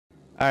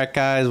Alright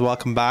guys,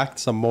 welcome back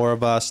to some more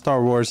of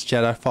Star Wars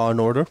Jedi Fallen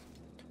Order.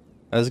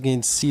 As you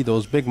can see,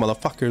 those big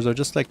motherfuckers are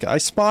just like, I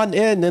spawned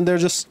in and they're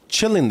just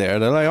chilling there.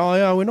 They're like, oh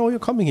yeah, we know you're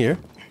coming here.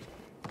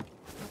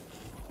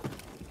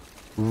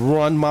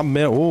 Run, my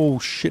man. Oh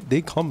shit,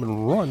 they come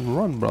and run.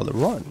 Run, brother,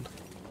 run.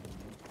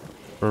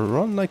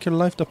 Run like your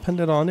life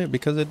depended on it,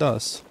 because it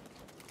does.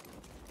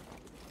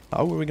 How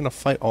are we gonna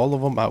fight all of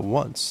them at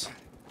once?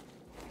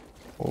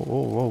 Whoa,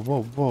 whoa,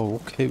 whoa, whoa.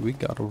 Okay, we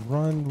gotta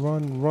run,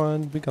 run,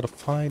 run. We gotta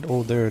find...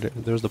 Oh, there it is.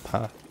 There's the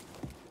path.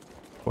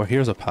 Or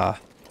here's a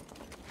path.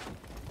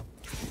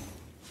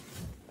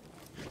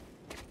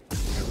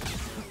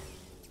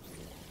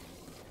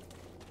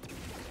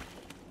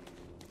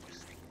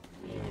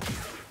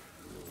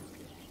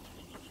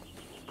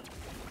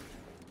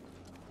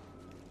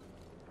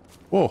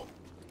 Whoa.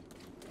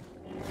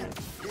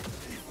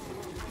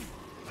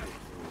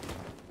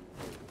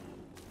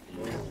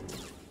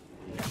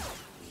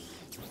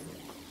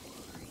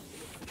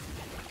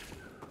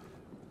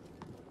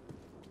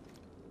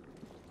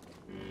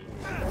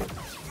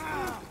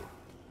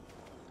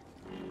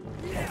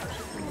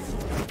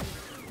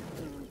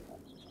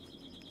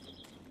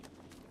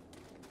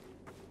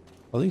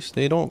 At least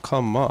they don't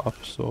come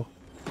up, so...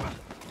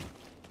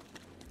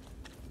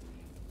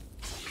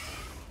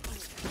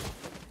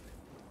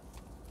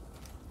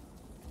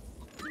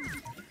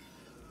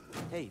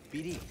 Hey,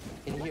 BD,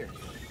 in here.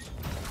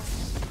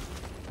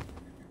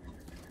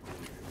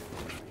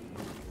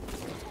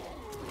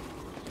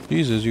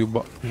 Jesus, you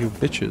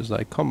bitches,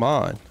 like, come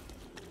on.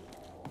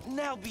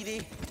 Now,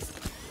 BD.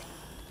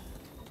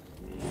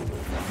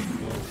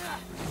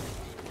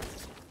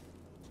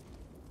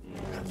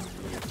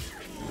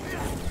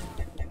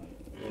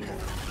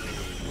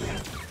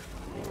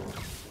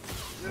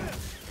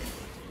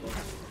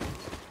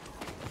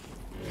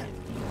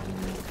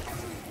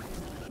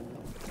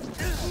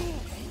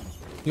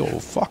 Yo,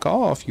 fuck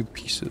off, you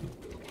pieces.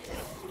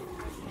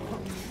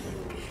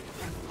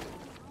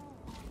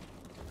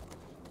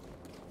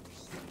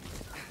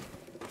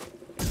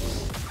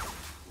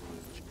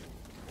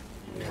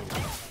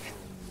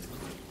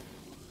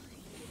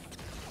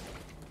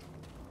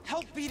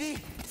 Help, BD.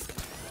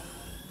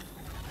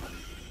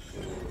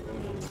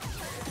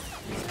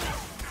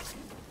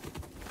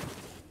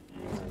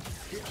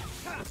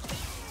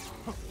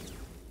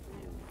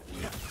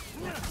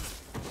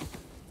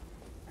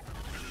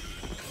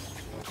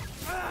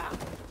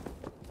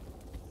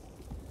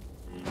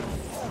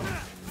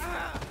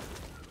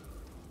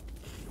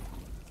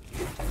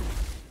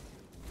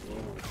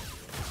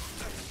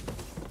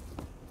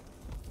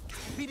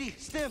 BD,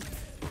 stim.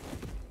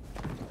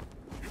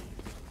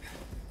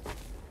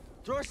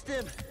 Drawer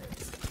stim.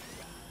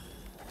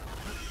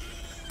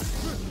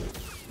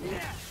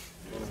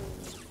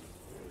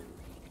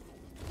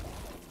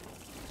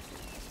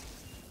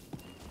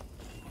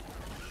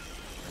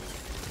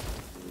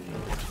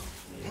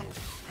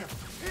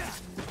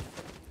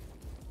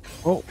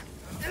 Oh.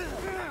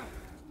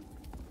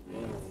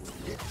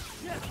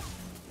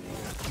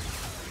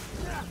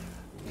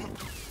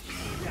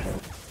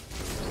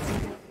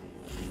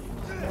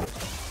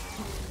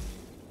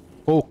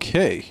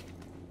 Okay.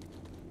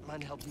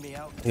 Mind helping me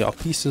out? Yeah,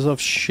 pieces of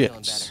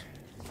Feeling shit. better.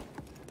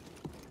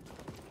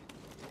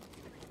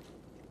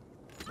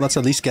 Let's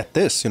at least get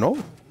this, you know?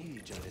 Knew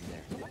you jumped in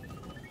there.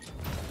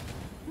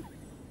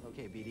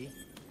 Okay, BD.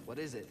 What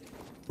is it?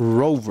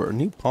 Rover,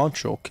 new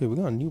poncho. Okay, we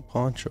got a new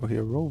poncho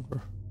here,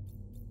 Rover.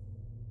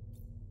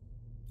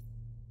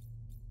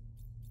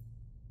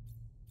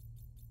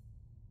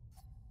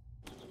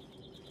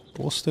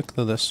 We'll stick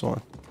to this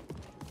one.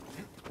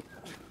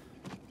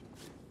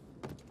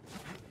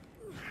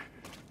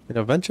 And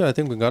eventually I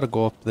think we gotta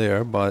go up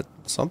there, but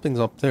something's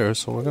up there,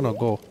 so we're gonna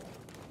go.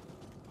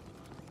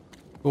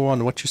 Go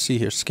on, what you see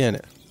here, scan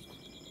it.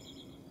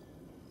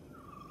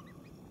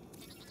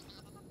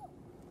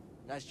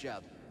 Nice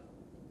job.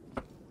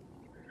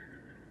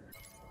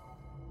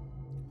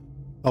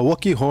 A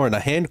Wookiee horn,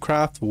 a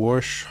handcraft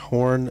Warsh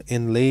horn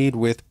inlaid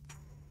with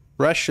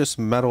precious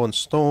metal and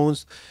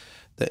stones.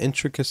 The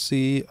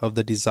intricacy of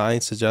the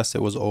design suggests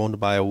it was owned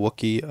by a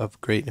Wookiee of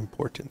great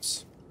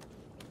importance.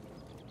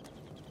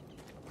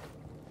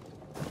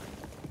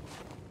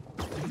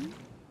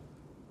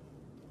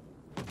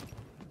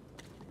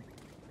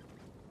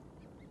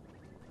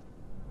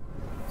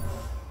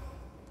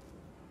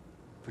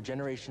 For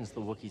generations,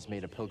 the Wookiees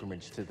made a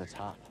pilgrimage to the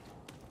top.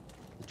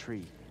 The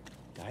tree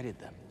guided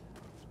them.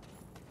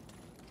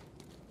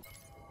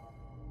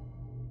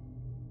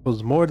 It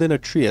was more than a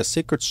tree, a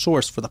sacred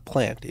source for the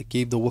plant. It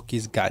gave the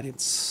Wookiees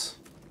guidance.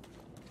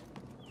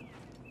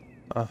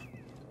 I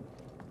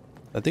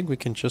think we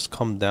can just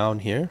come down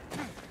here.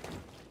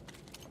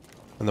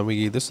 And then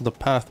this is the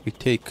path we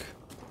take.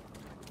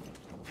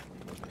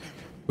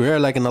 We're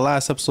like in the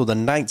last episode, the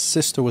ninth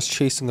sister was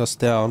chasing us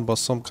down, but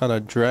some kind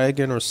of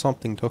dragon or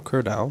something took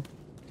her down.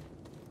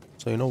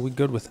 So, you know, we're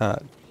good with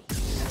that.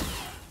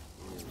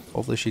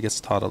 Hopefully she gets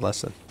taught a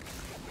lesson.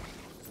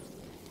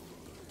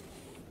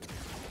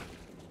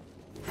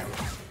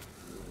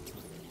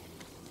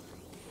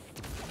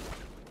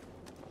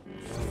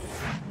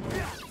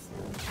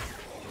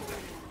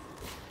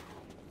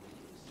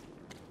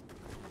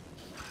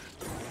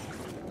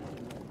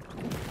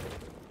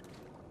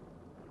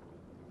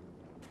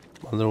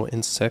 A little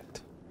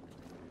insect.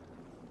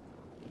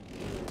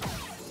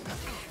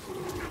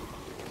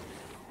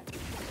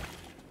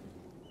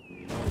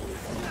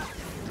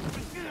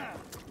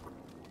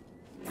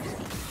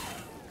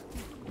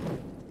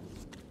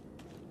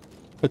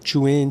 Put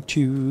you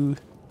into.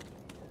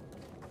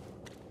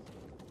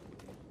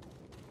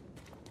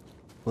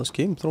 This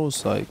game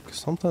throws like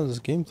sometimes this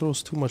game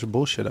throws too much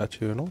bullshit at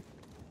you, you know?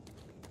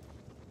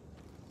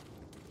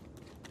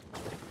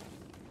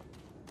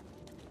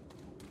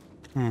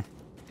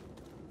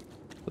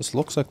 This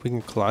looks like we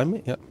can climb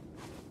it, yeah.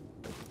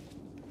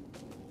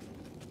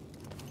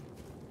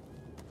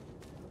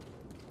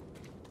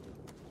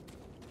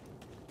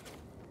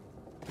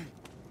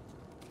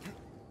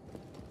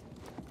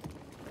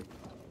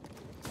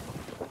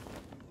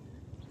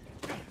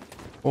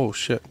 Oh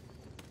shit.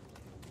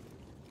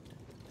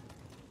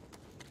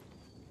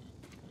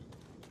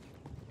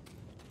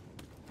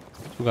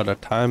 We gotta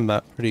time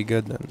that pretty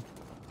good then.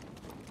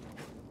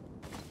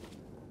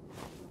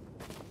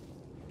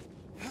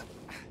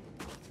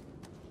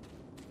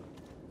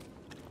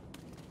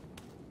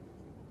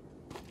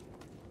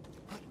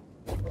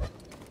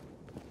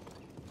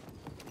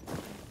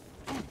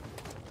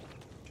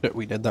 Shit,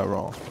 we did that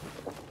wrong.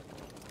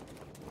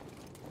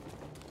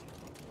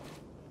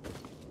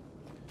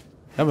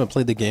 I haven't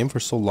played the game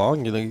for so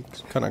long, you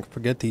like, kind of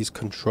forget these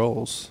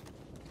controls.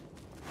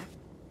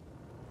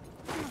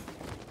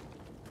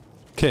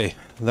 Okay,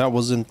 that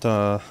wasn't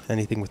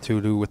anything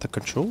to do with the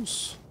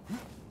controls.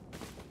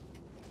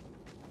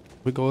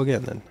 We go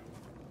again then.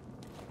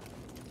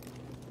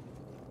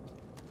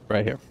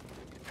 Right here.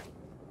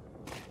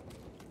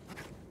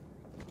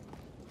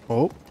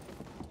 Oh.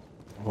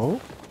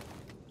 Oh.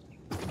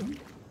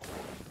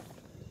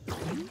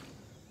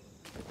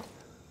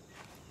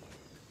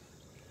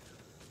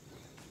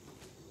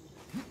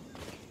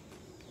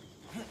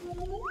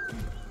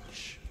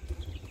 Shh.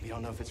 We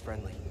don't know if it's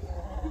friendly.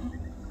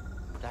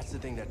 That's the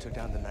thing that took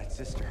down the Night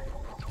Sister.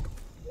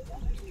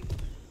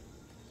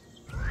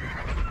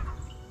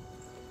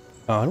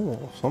 I don't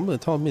know. Somebody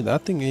told me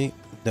that thing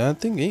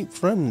ain't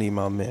friendly,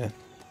 my man.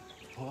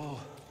 Whoa.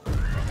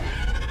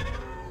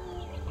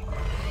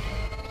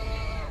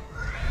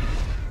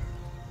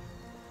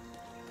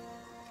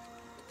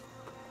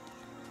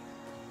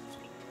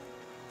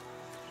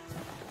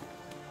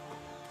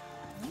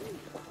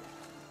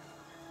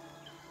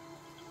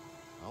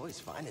 Always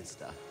finding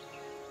stuff.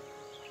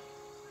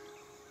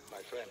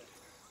 My friend,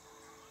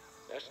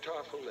 as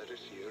Tarful led us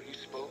here, he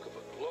spoke of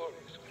a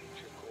glorious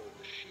creature called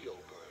the Shield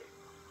Bird.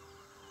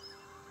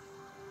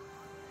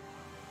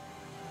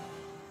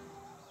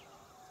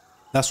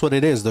 That's what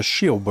it is, the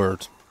shield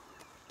bird.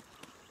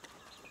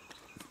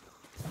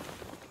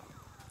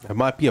 It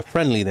might be a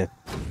friendly then.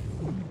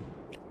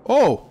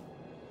 Oh!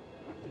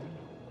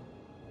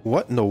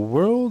 What in the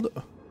world?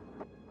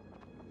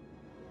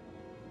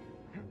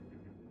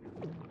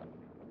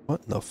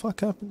 What in the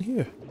fuck happened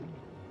here?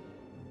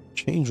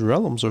 Change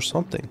realms or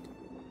something.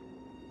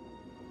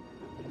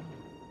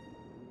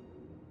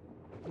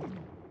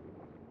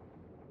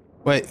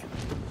 Wait.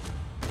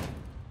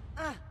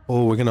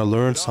 Oh, we're gonna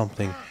learn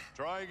something.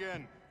 Try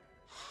again.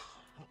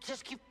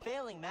 Just keep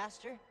failing,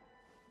 Master.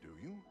 Do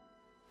you?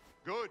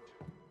 Good.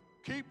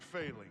 Keep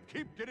failing.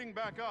 Keep getting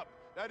back up.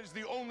 That is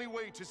the only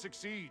way to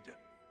succeed.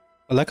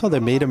 I like how they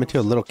made him into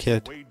a little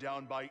kid. Weighed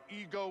down by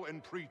ego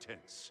and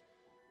pretense.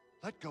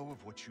 Let go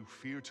of what you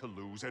fear to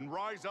lose and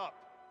rise up.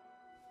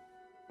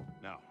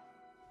 Now,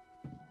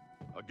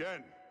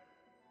 again.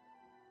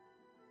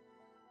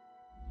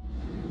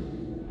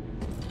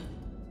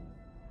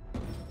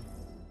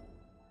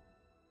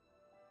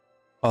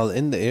 All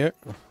in the air.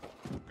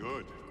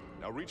 Good.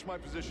 Now reach my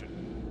position.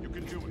 You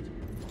can do it.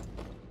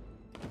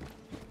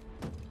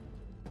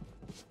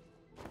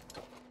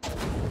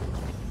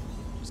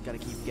 Just gotta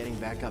keep getting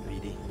back up,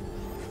 Edie.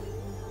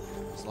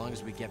 As long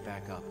as we get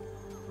back up,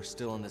 we're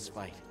still in this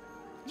fight.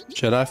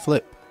 Jedi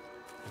flip.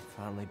 I'm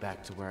finally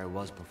back to where I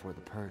was before the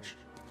Purge.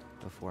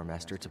 Before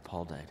Master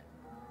T'Pol died.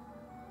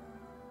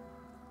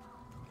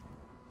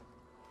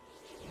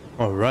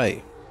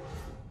 Alright.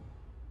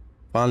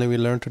 Finally we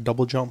learned to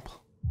double jump.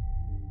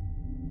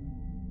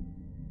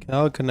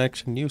 Cal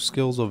connection, new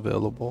skills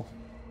available.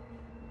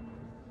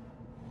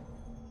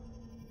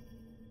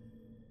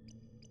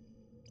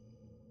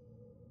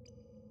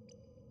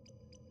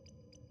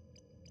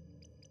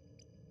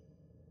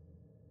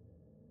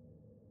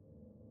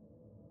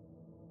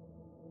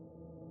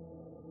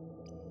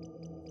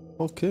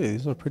 Okay,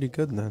 these are pretty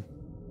good then.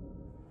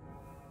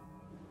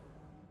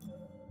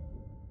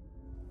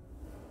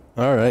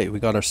 Alright, we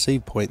got our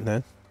save point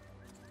then.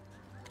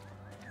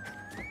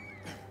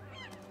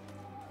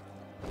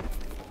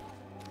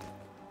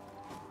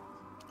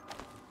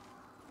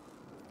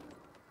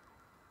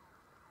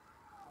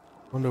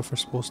 Wonder if we're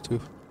supposed to.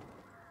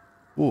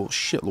 Oh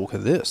shit, look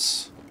at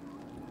this.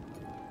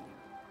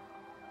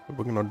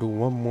 We're gonna do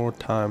one more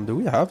time. Do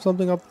we have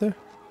something up there?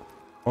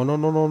 Oh no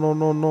no no no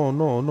no no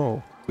no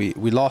no.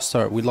 We lost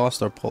our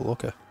pull,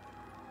 okay.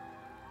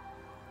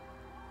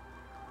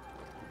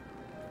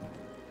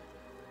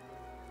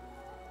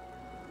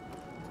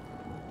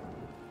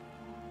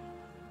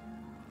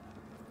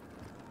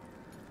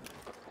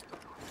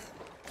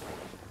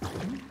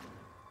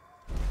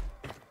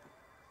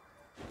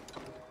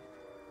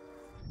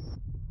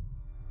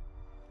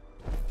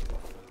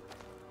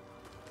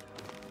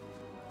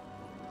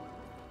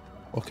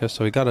 Okay,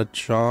 so we gotta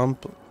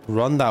jump,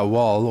 run that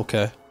wall.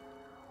 Okay.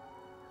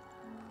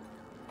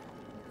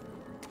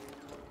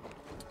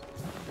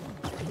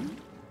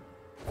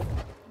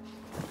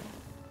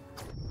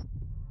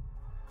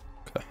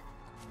 Okay.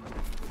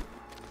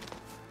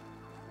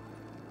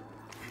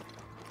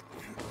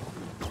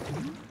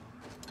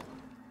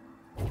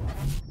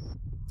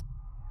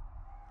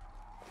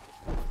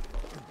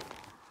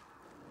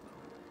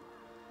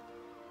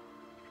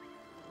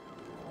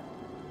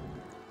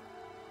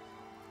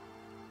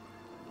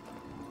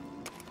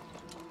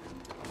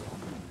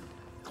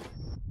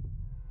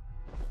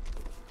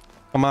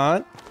 Come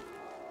on.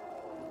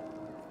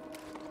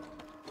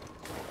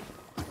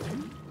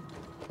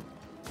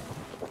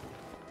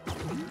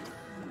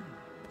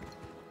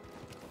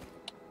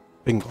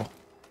 Bingo.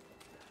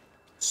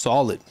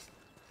 Solid.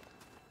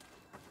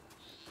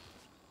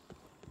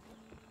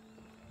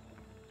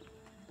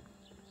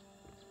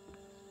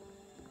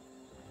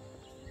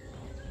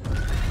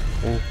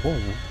 Oh,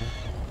 oh.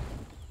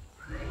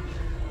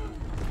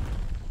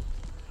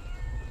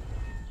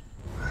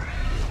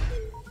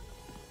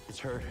 It's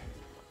hurt.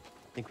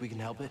 Think we can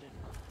help it?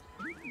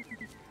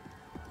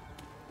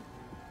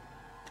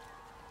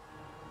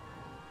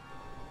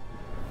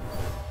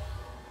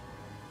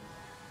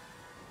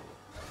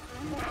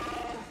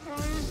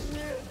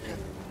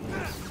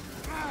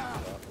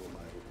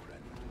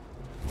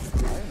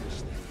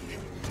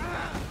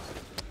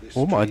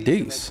 Oh my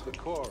days.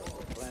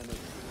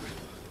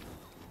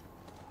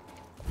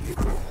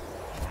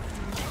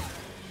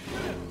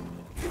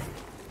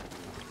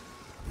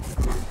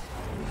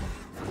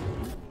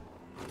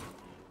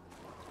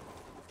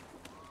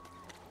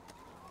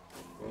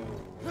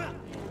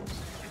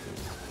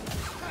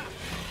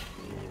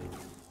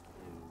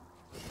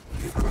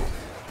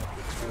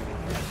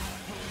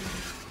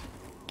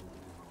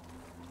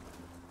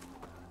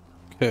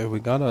 Okay,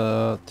 we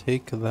gotta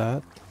take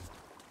that.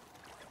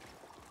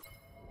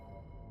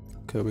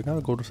 Okay, we gotta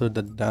go to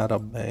the data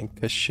bank.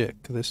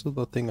 Shit, 'cause this is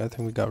the thing I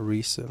think we got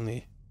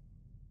recently.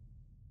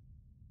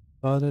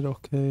 Got it,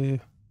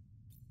 okay.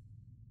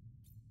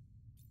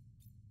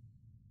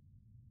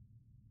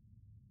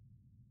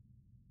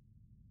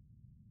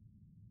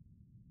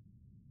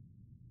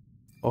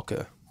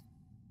 Okay.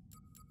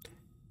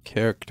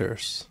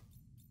 Characters.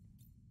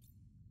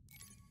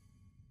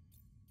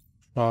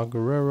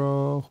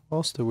 Guerrero. What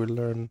else did we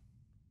learn?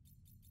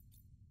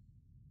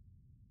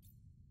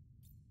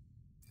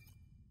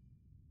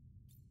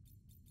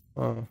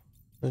 Oh,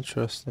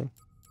 interesting.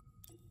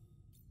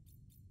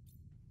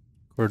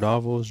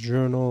 Cordavo's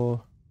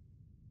journal.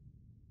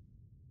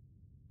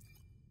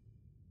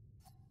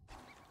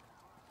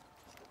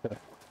 Okay.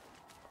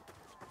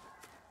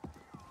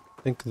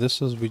 I think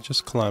this is, we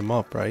just climb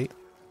up, right?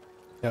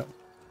 Yeah.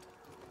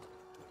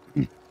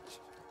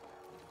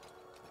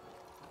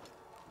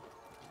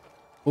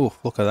 Oh,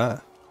 look at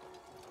that.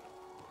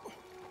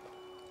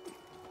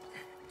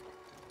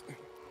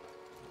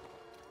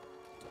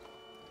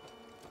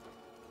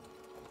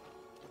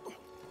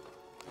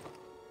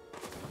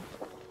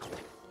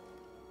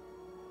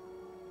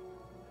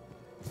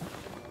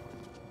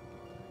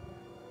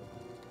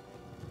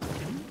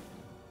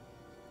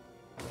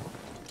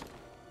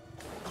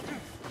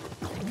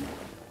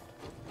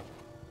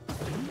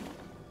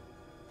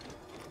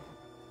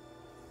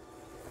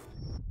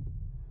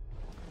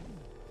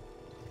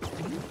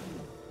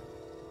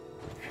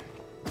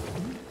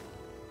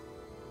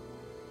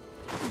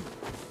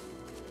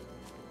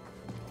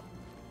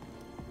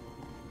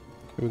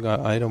 We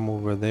got item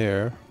over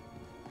there.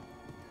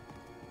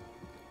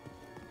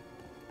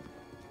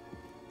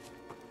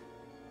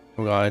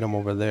 We got item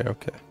over there,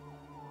 okay.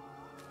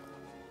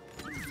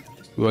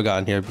 What we got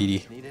in here,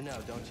 BD? Need to know,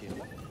 don't you?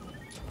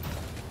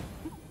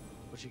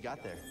 What you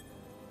got there?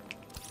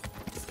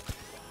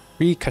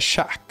 Free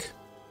Kashak.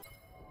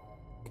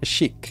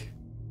 Kashik.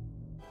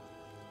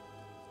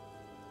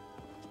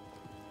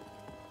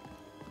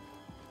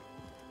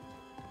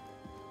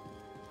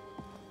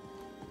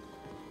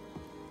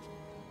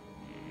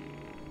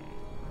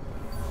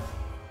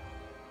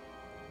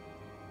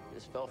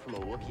 This fell from a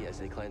Wookiee as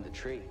they climbed the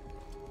tree.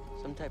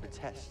 Some type of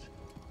test.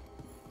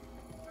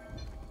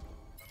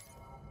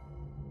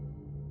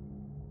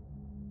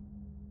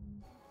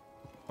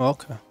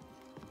 Okay.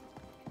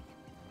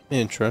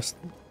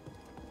 Interesting.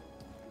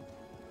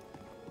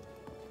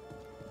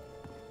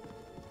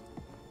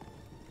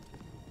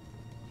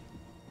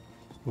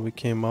 So we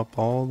came up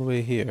all the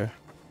way here.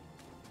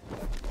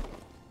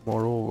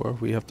 Moreover,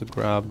 we have to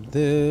grab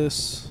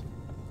this.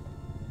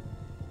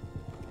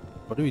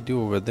 What do we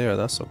do over there?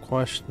 That's a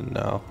question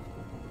now.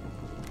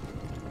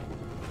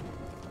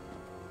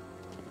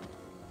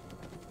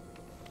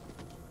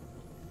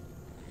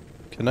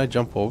 Can I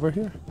jump over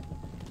here?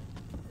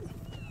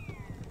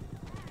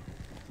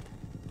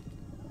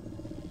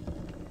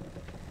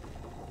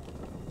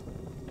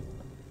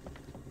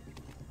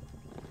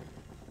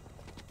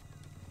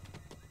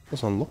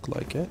 Doesn't look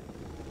like it.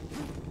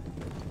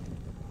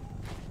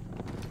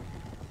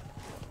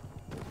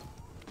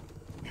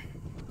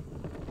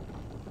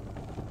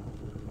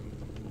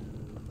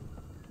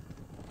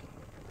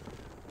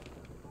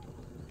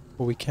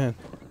 Oh, we can.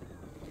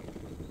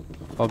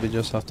 Probably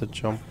just have to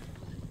jump.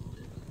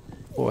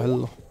 Oh,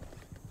 hello.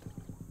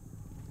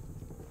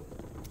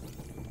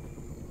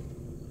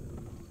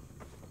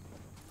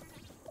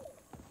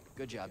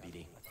 Good job,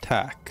 BD.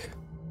 Tak.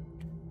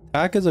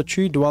 Tak is a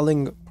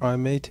tree-dwelling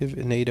primitive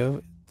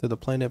native to the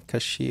planet of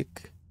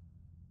Kashyyyk.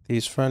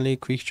 These friendly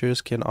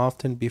creatures can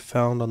often be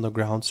found on the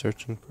ground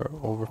searching for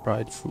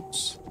overripe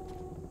fruits.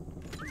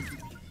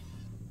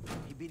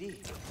 Hey, BD,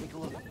 take a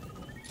look.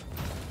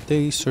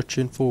 They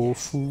searching for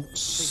Take a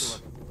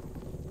fruits. look.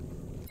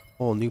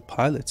 Oh, new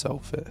pilot's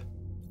outfit.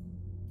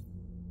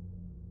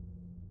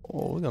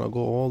 Oh, we're gonna go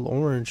all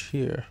orange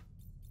here.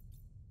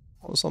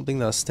 Oh, something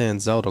that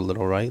stands out a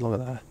little, right? Look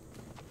at that.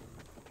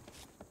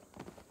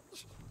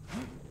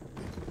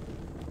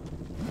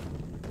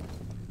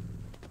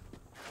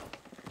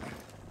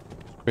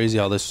 Crazy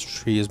how this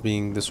tree is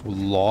being, this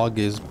log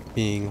is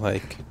being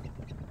like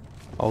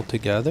all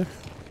together.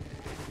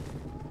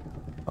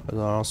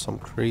 Some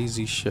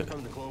crazy shit.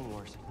 From the Clone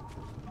Wars.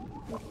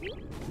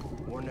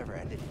 War never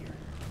ended here.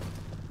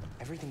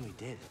 Everything we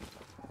did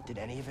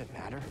any of it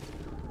matter?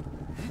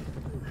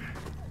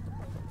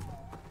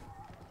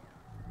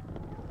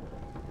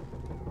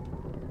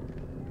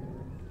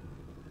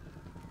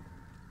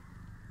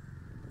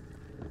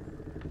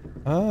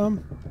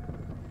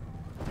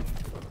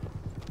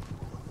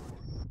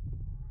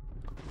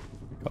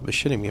 Probably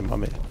shitting me, my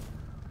man.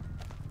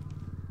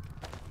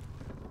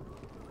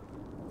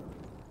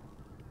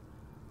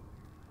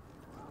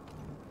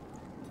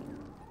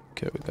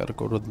 Okay, we gotta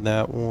go to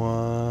that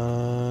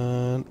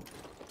one.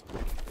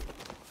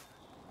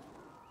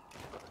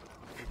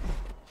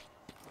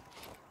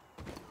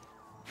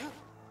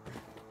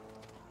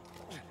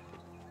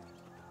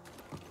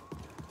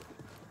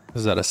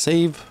 Is that a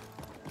save?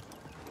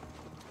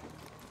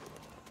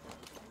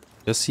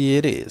 Yes, see,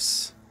 it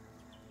is.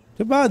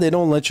 Too bad they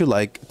don't let you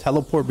like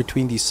teleport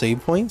between these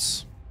save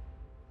points.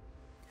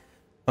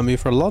 I mean,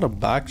 for a lot of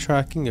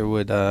backtracking, it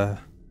would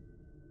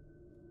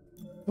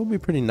be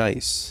pretty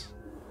nice.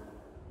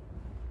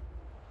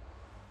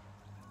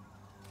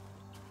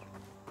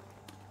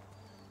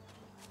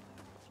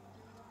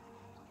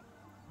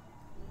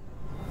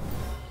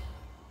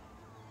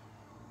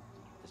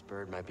 This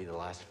bird might be the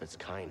last of its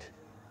kind.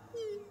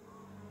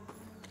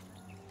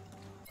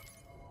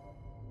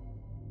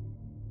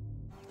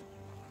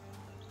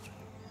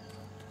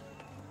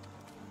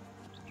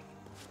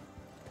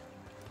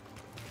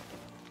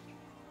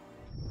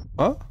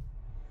 Huh?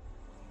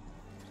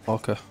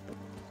 Okay.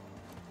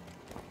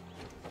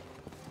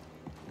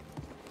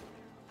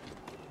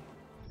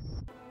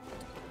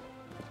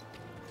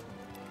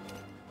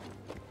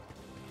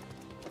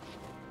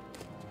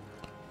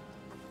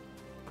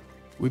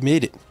 We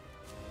made it.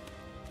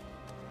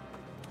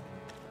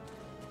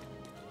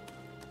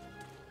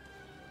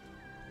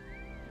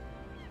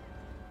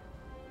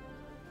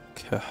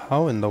 Okay,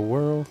 how in the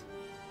world?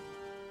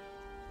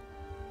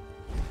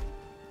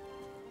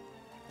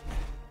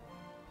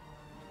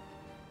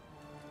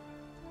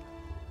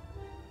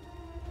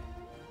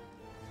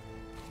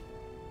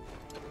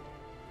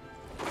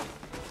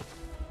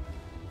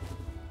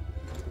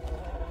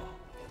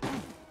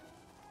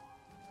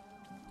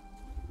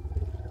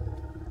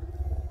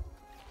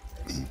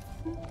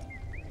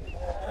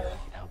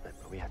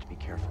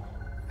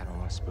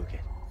 Spook it.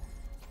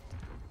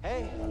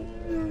 Hey,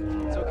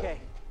 it's okay.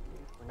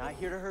 We're not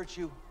here to hurt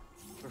you.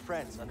 We're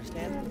friends,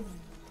 understand?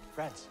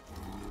 Friends.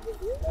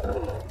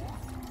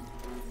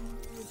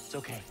 It's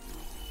okay.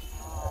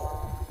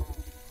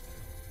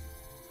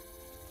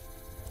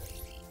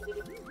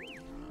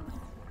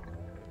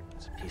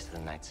 It's a piece of the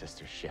Night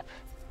Sister's ship.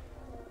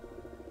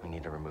 We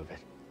need to remove it.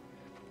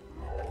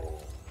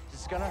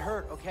 This is gonna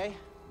hurt, okay?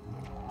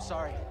 I'm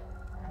sorry.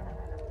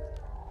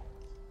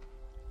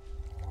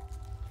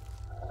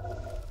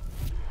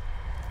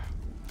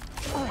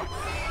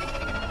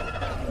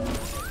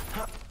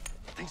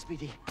 Thanks,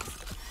 BD.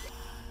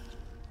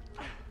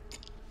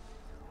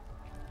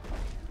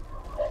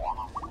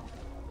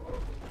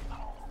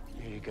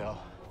 Here you go.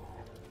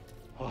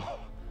 Oh.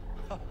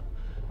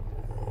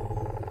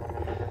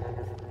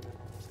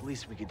 It's the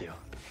least we could do.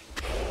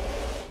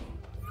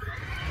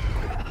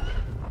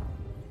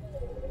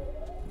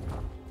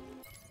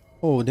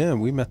 Oh damn,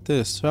 we met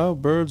this. Shadow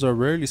birds are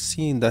rarely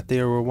seen that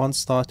they were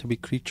once thought to be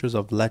creatures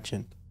of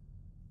legend.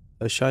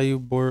 A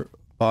Shayu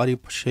body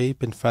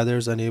shape and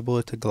feathers enable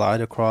it to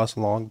glide across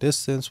long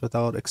distance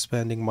without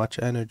expending much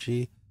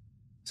energy.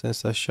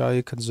 Since the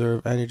Shayu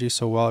conserve energy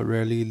so well, it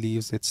rarely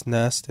leaves its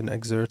nest and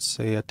exerts,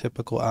 say a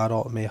typical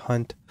adult may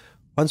hunt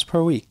once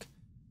per week.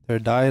 Their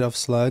diet of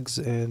slugs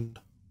and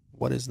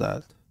what is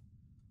that?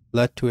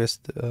 Led to its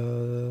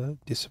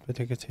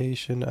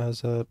disappearation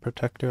as a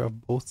protector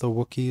of both the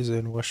Wookiees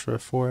and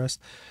Washra Forest.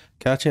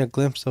 Catching a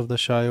glimpse of the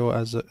Shayu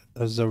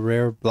as a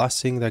rare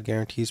blessing that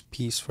guarantees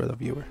peace for the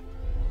viewer.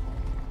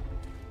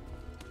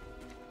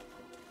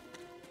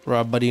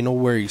 Right, buddy, no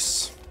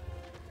worries.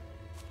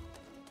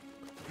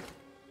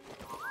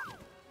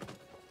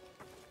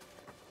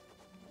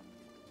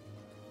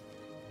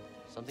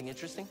 Something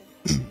interesting?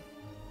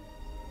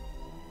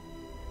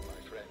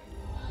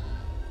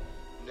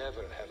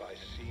 Never have I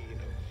seen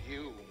a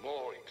view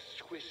more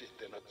exquisite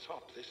than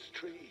atop this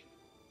tree.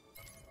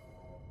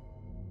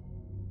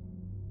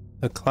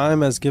 The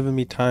climb has given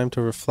me time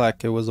to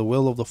reflect. It was the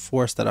will of the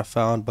Force that I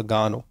found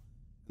Bogano,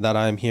 that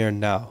I am here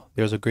now.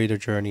 There's a greater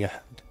journey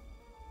ahead.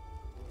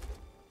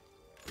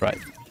 Right.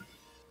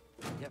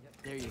 Yep,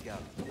 there you go.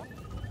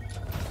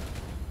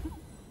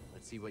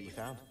 Let's see what you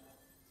found.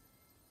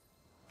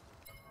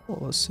 Well,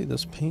 let's see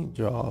this paint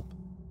job.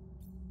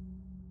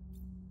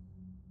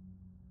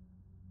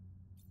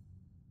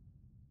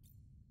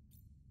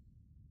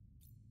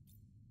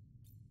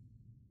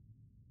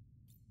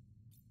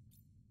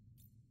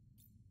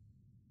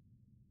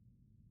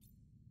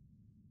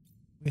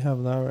 We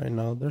have that right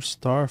now. There's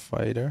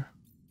Starfighter.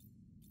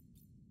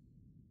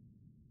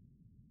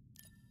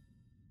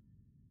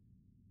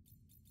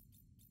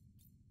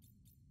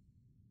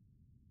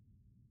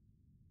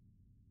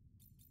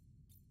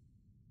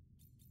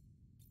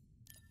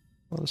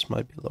 Well, this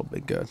might be a little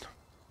bit good.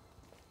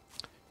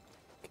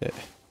 Okay.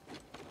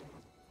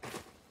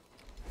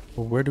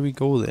 Well, where do we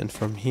go then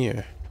from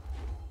here?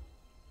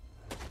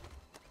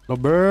 No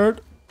bird.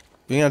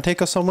 You gonna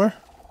take us somewhere?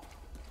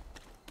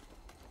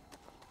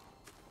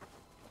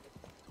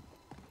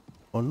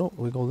 Oh no,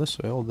 we go this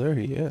way. Oh, there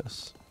he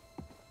is.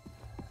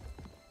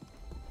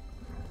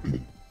 You're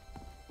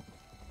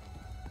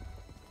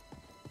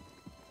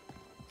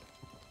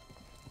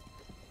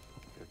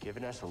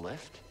giving us a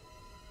lift?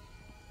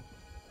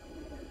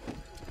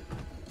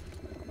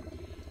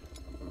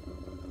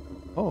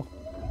 Oh.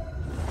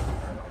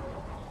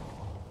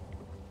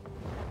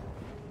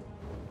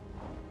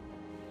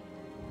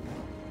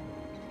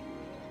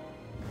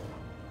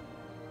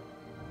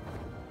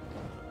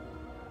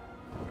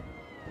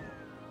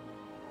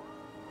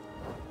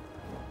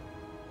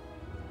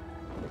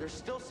 There's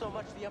still so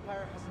much the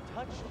Empire hasn't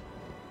touched.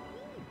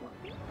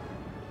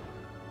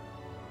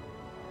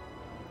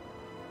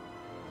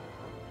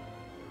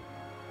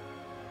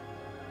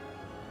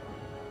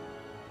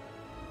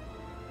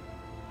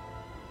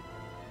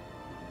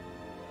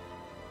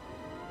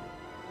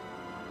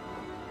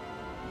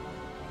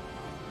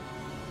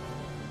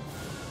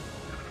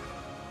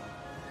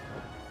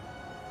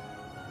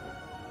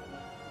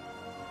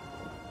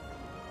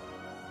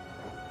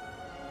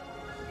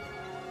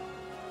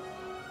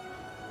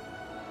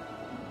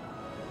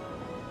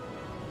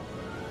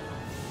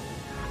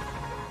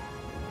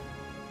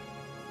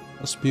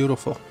 That's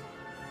beautiful.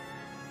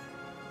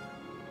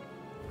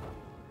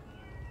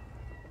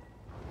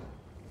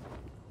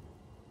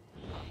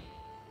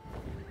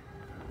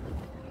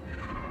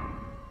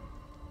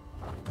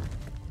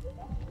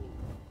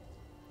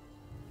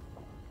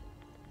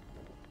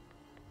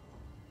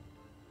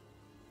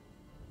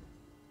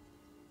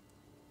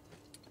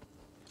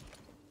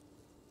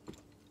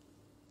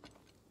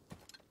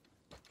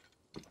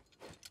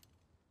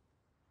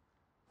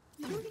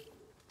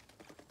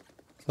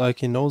 Like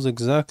he knows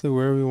exactly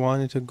where we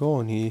wanted to go,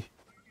 and he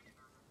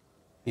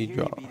Here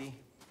dropped. you, BD.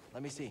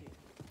 Let me see.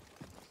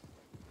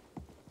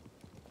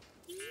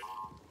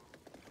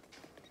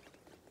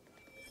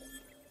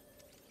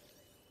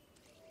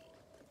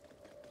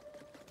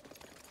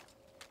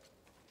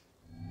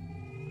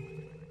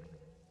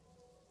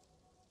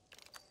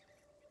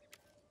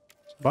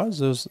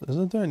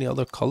 Isn't there any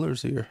other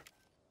colors here?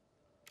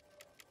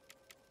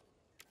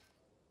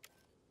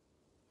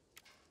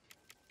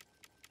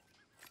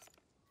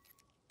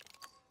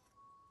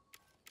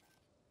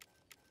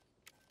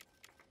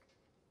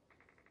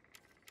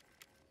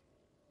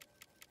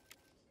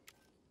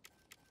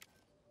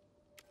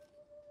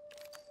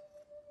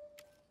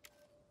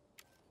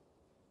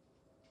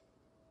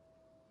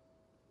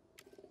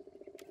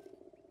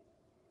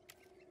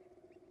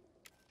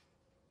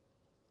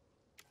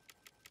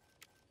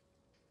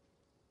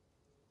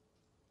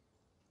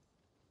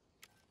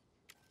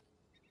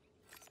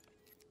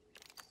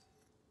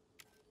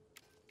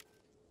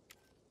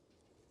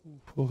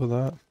 Look at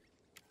that.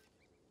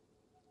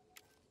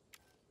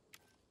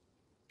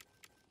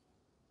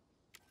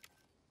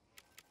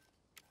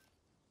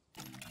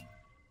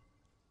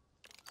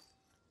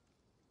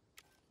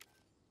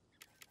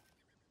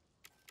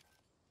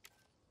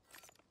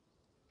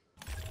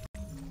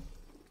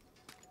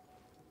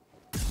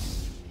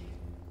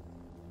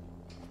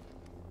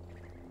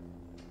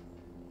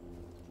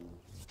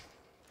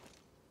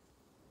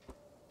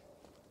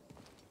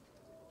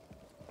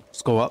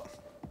 Let's go up.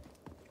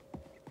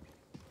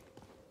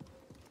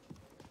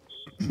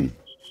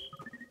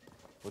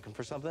 Looking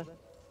for something?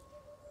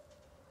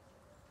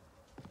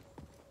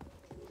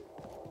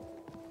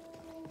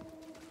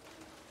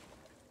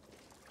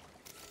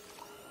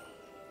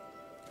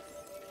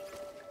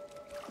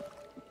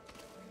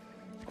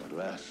 At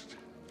last,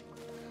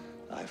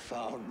 I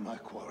found my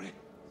quarry.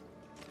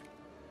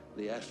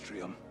 The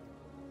Astrium,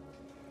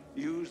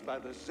 used by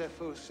the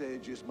Zepho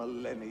sages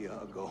millennia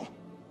ago.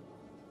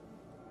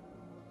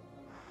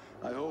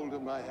 I hold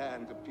in my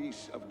hand a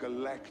piece of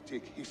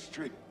galactic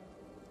history.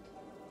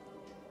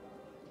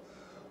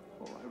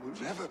 Oh, I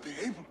will never be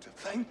able to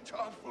thank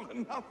Tarful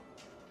enough.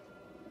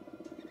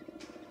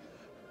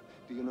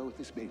 Do you know what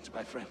this means,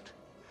 my friend?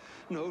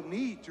 No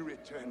need to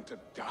return to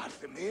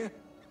Dathomir.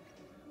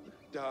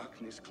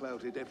 Darkness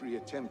clouded every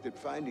attempt at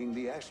finding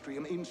the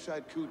Astrium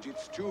inside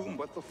Kujit's tomb,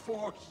 but the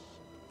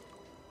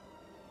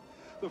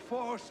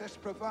Force has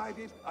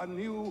provided a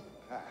new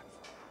path.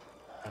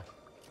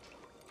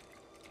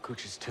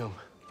 Kuch's tomb.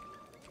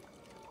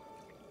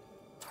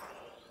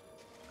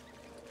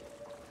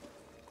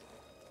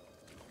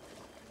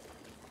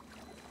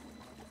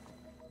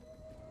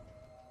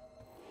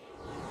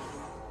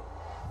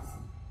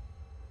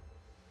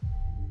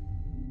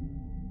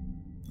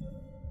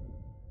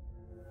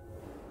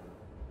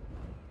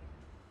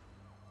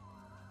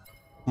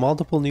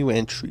 Multiple new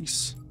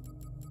entries.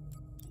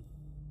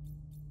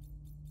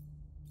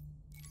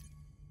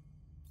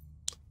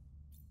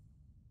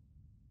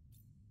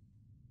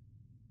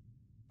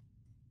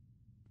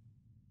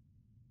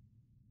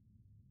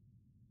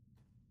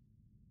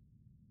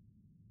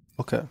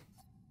 Okay.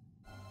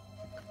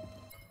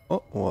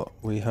 Oh, well,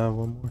 we have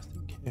one more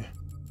thing here.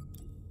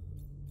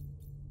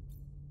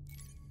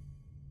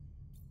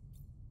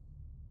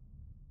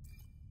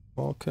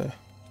 Okay.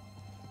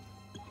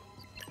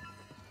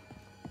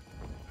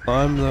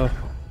 I'm the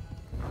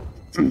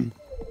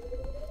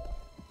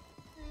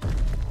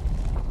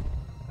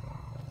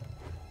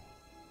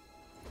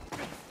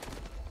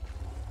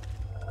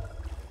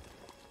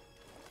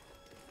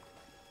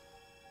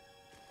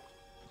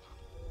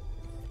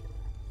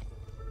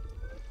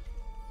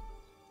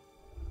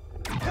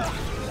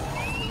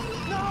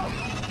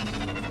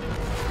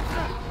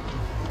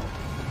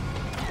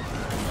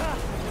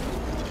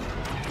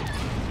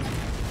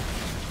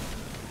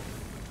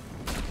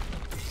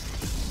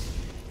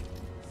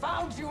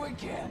You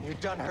again. You're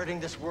done hurting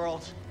this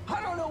world.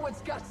 I don't know what's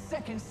got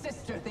second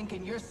sister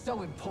thinking you're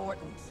so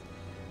important.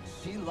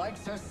 She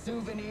likes her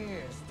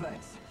souvenirs, but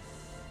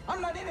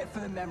I'm not in it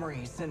for the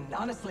memories, and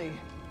honestly,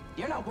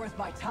 you're not worth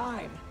my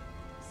time.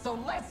 So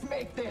let's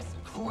make this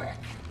quick.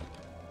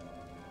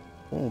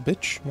 oh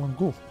bitch, wanna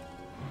go?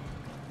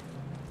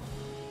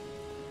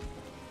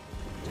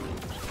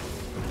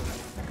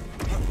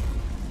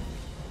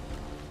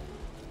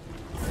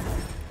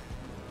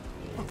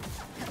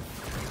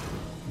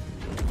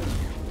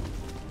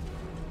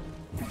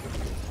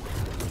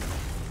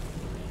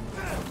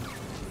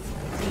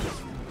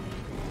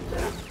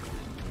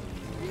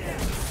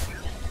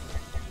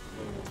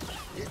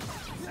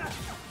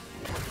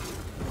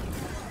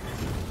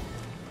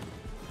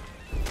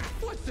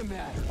 What's the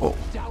matter? Oh.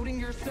 Doubting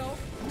yourself?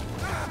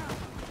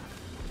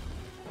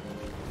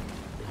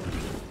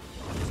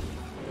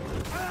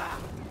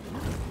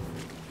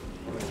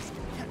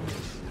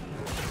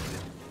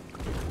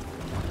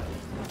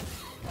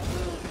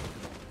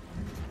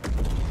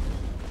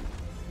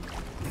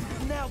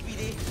 Now,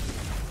 BD.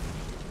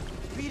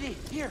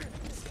 BD, here.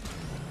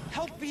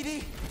 Help,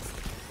 BD.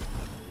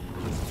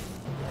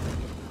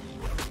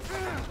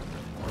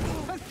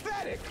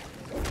 Pathetic!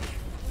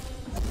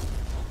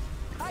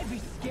 I'd be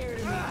scared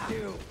of me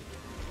too.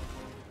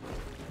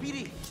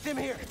 BD, stim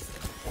here.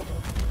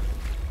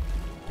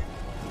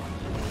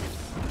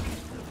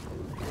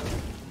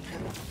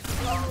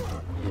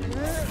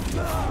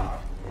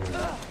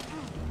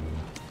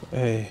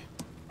 Hey.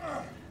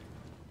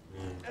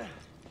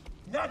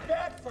 Not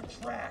bad for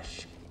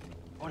trash.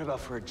 What about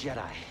for a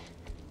Jedi?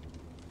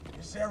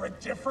 Is there a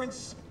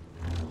difference?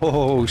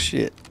 Oh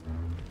shit.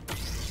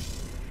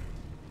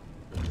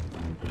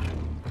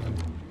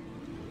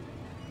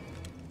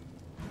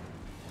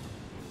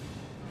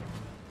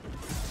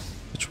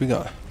 Which we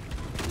got?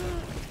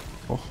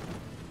 Oh.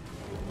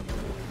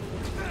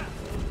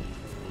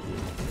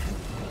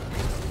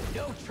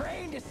 No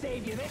train to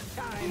save you this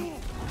time.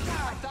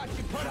 I thought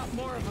you put up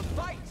more of a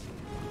fight.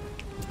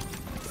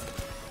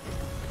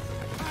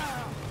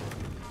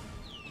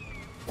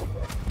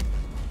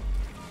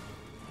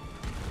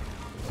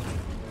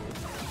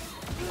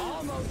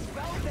 Almost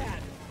felt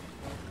that.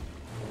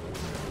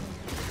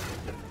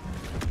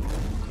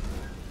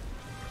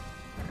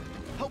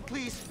 Help,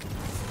 please.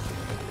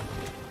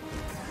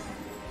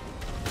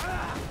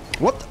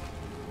 What? The?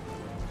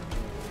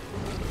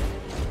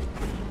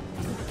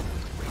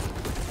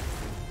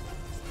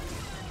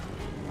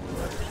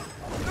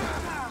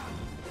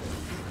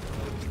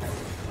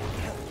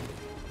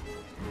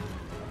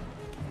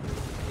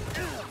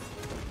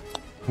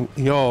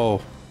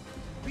 Yo.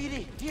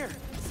 BD, here.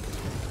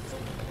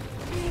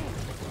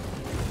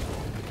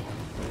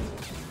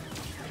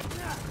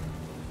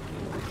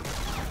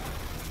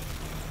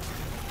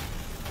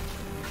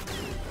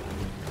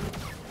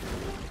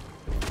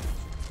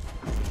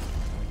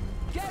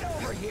 Get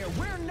over here.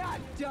 We're not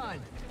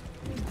done.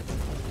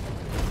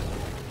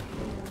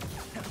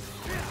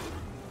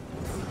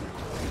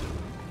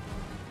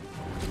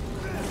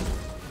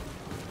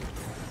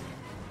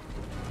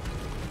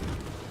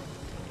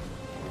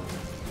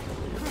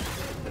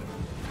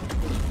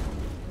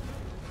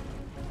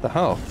 The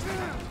hell?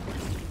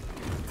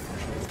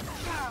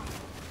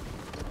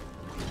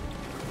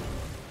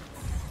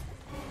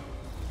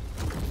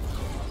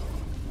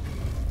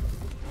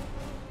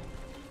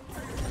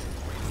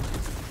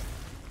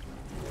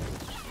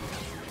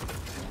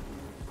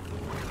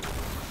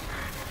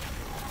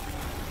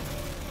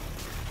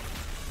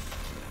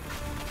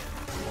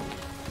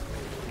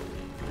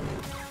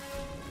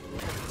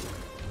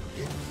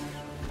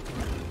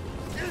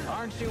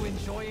 you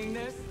enjoying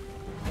this?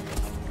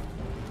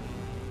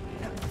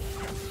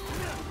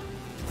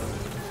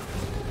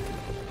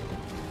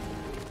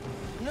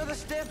 Another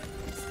step.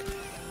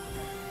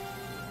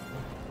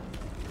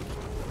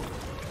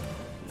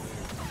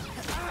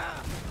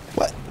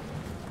 What?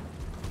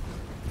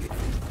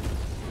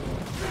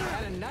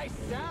 Had a nice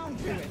sound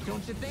to it,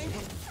 don't you think?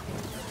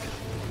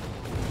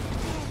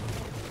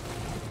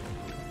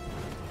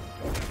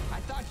 I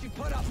thought you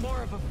put up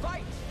more of a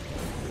fight.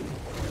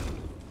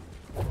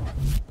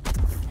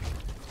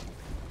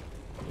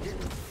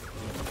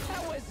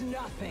 That was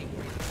nothing.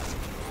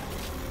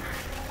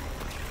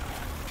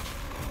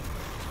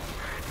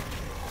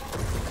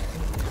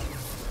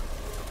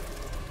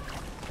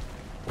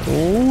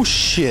 Oh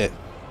shit.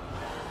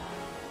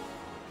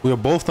 We were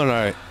both on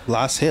our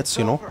last hits,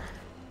 you know.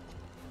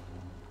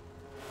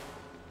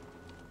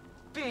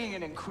 Being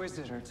an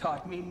Inquisitor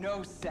taught me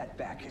no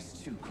setback is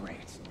too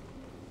great.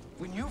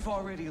 When you've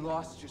already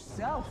lost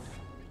yourself,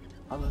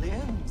 a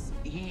limb's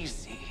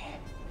easy.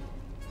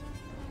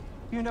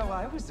 You know,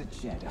 I was a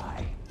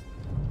Jedi.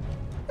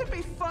 It'd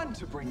be fun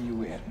to bring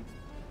you in.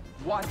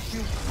 Watch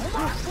you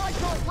rock like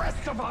the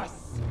rest of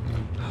us!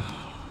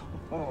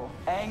 Oh,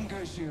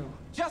 angers you.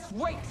 Just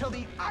wait till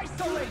the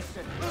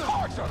isolation,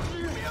 torture,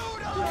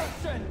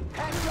 mutilation,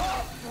 and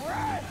your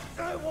breath!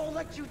 I won't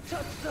let you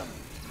touch them.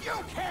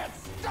 You can't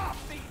stop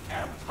the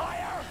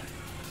Empire!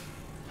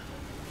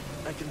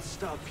 I can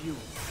stop you.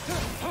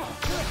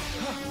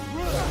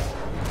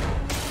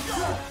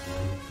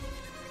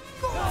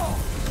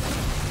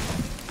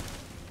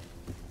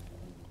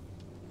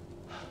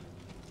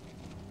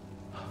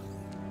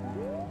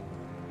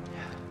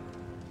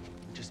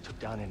 Just took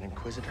down an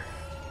Inquisitor.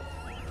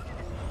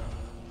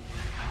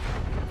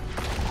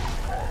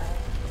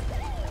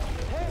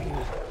 Hey!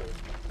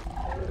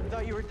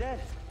 Thought you were dead.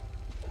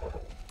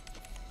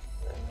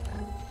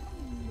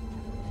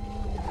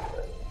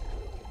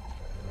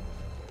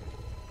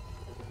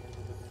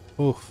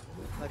 Oof.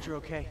 Glad you're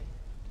okay.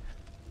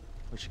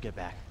 We should get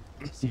back.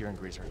 Seer and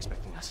Grease are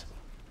expecting us.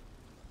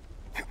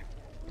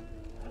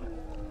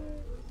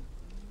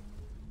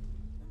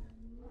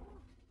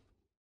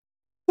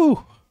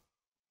 Ooh.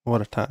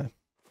 What a time.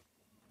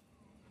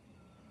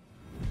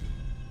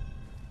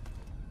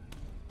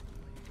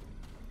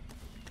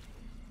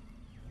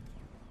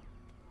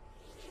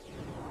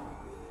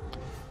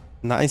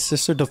 Night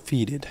Sister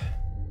defeated.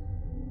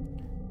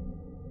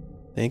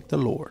 Thank the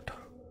Lord.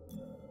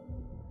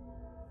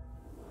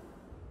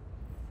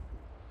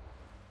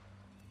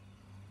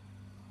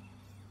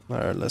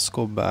 Alright, let's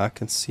go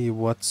back and see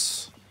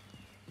what's...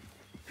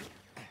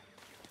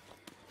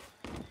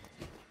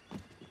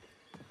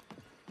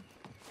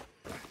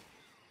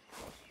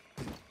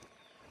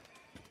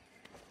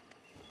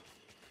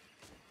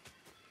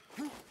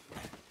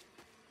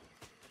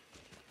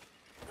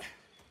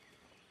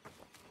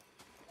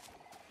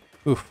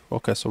 Oof,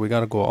 okay, so we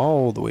gotta go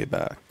all the way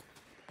back.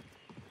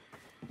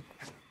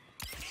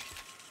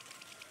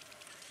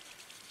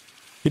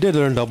 He did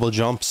learn double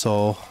jump,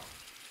 so...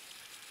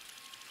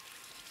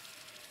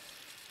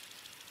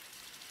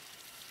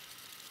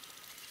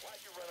 Why'd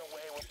you run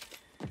away with...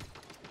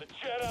 The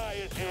Jedi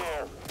is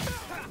here!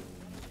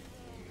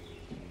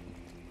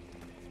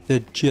 The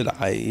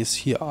Jedi is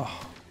here.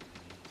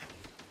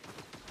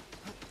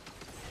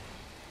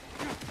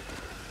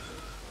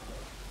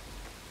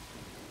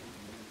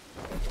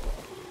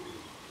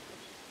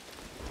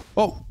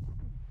 Oh!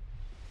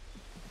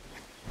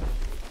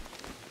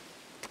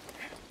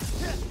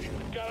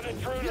 Got an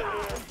intruder here!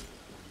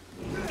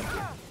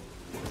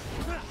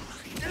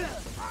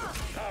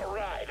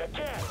 Alright,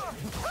 again!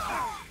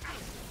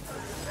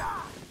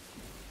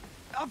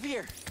 Up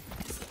here!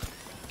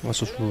 Let's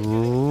just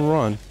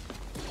run.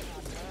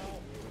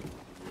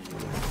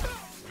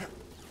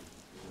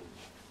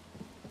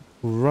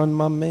 Run,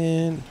 my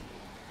man.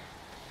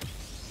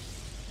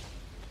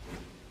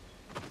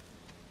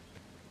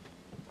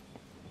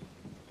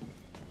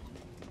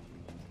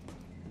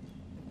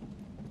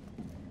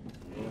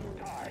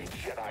 Die,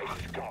 Jedi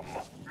scum!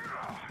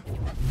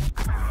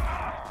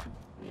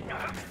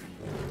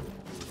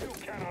 You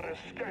cannot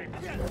escape!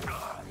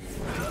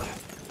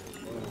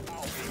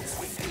 I'll be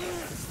weak.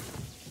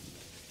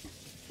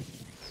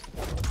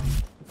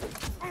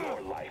 Your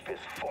life is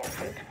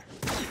forfeit.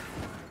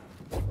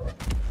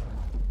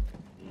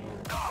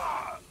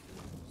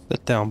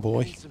 Sit down,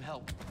 boy. Need some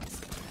help.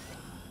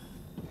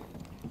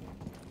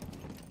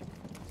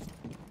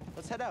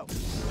 Let's head out.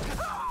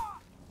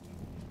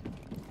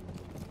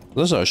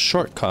 This is a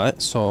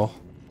shortcut, so...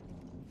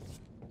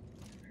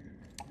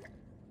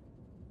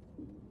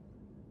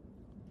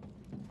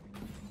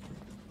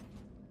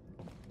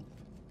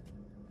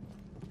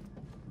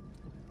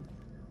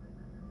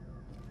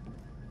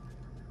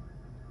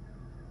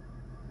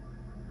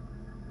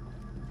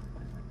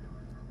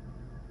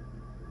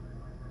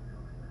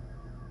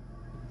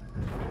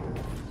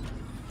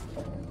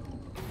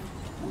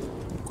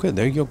 Okay,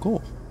 there you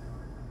go.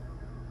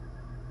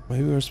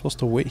 Maybe we were supposed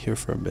to wait here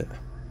for a bit.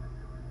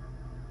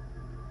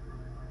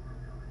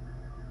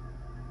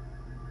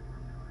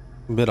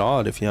 A bit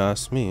odd if you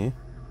ask me.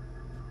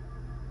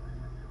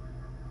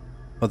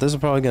 Oh, this is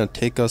probably gonna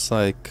take us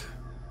like...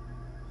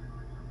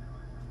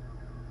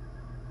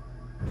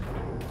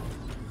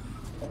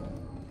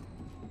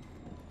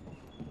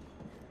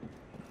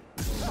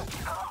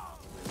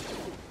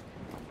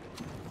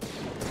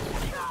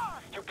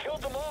 You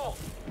killed them all.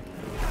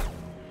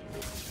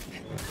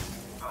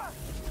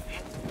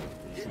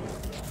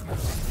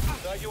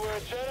 Thought you were a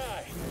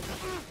Jedi.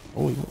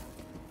 Oh, yeah.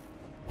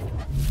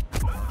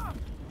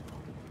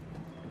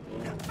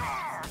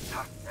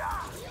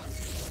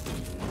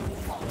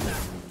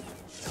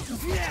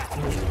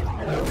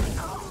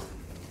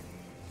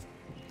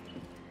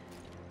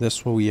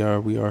 This what we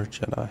are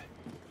Jedi.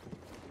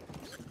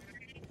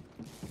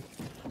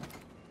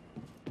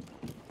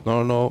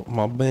 No, no,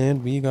 my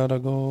man, we gotta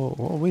go.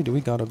 Oh, wait,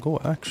 we gotta go,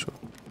 actually.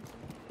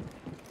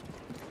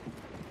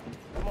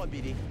 Come on,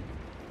 BD.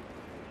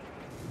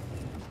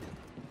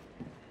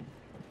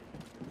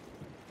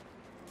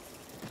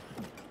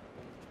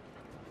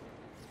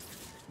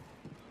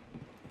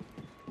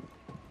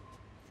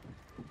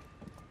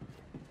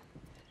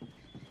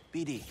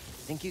 BD,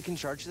 think you can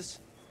charge this?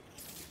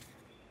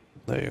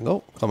 There you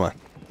go. Come on.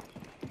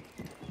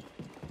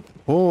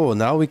 Oh,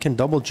 now we can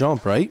double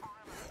jump, right?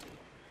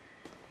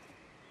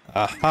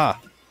 Aha.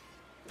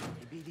 Hey,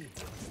 BD,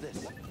 what's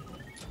this?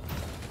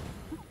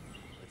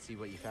 Let's see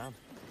what you found.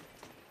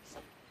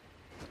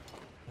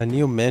 A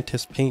new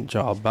mantis paint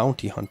job,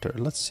 bounty hunter.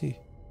 Let's see.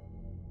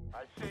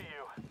 I see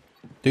you.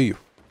 Do you?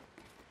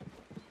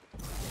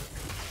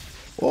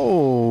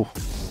 Oh.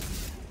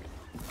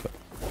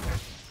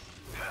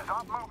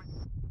 Stop moving.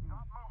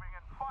 Stop moving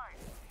and fight.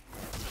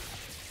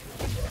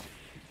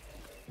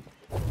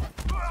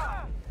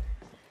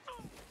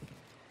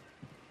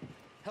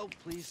 Help,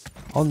 please.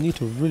 I'll need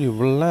to really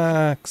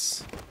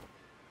relax.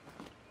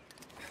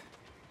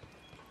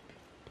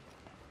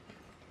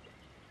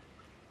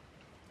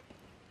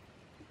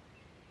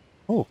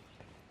 Oh.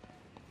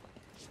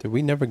 Did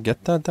we never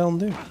get that down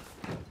there?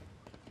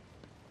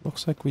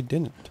 Looks like we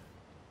didn't.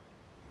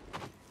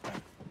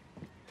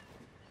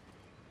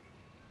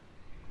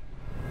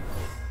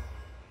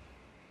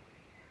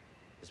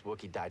 This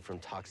Wookiee died from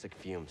toxic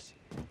fumes.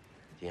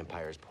 The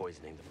Empire is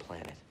poisoning the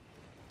planet.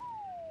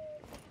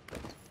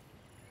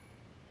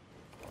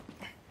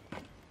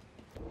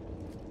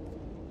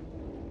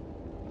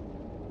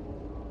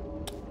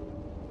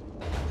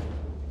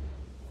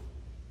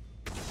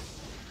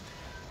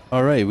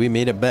 Alright, we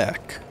made it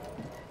back.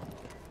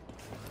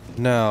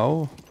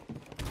 Now,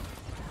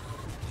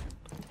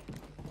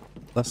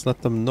 let's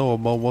let them know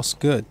about what's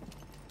good.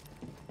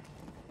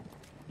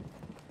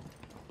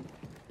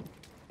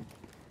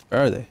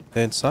 Where are they?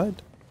 They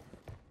inside?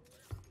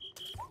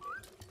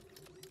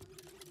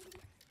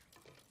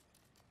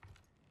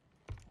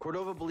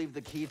 Cordova believed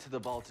the key to the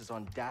vault is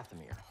on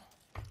Dathomir.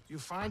 You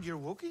find your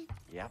Wookiee?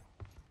 Yep.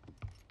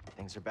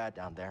 Things are bad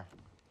down there.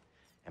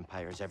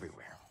 Empires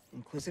everywhere.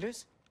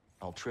 Inquisitors?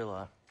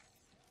 Trilla,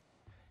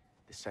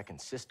 the second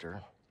sister,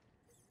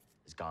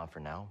 is gone for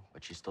now,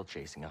 but she's still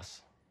chasing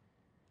us.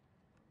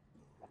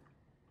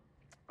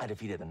 I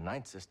defeated the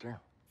ninth sister.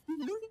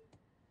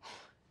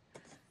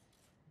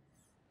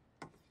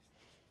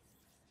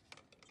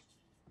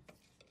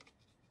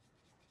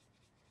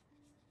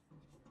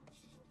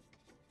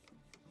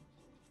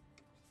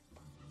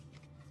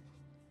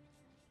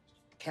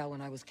 Cal,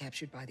 when I was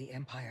captured by the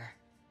Empire,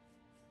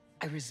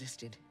 I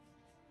resisted.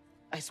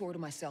 I swore to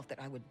myself that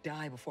I would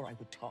die before I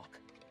would talk.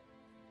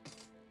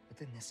 But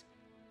then this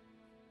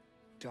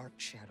dark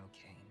shadow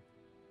came.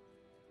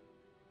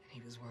 And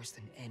he was worse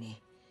than any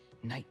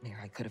nightmare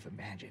I could have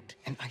imagined.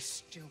 And I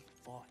still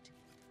fought.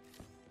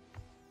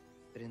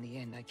 But in the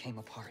end, I came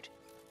apart.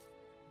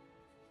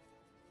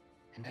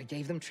 And I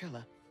gave them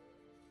Trilla.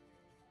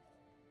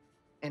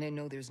 And I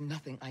know there's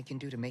nothing I can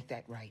do to make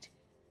that right.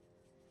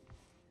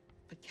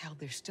 But Cal,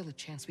 there's still a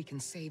chance we can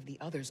save the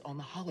others on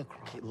the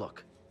holocron. Okay,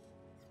 look.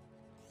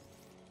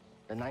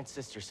 The ninth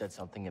sister said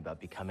something about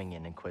becoming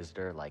an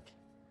Inquisitor like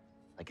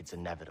it's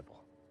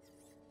inevitable.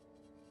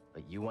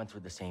 But you went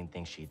through the same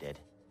thing she did,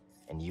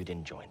 and you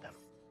didn't join them.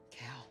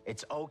 Cal.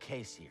 It's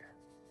okay, Seer.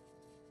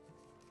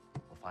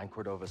 We'll find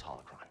Cordova's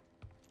holocron.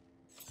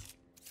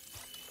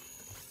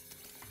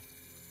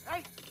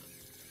 Hey!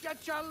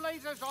 Get your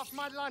lasers off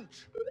my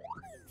lunch!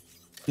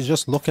 He's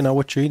just looking at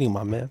what you're eating,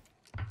 my man.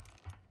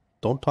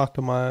 Don't talk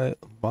to my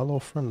little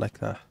friend like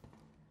that.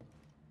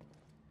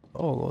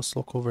 Oh, let's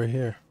look over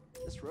here.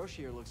 This roche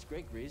here looks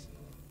great, Grease.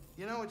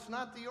 You know, it's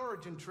not the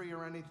origin tree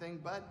or anything,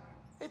 but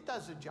it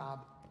does a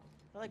job.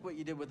 I like what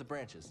you did with the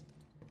branches.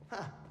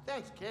 Huh,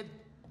 thanks, kid.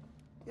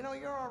 You know,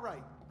 you're all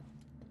right.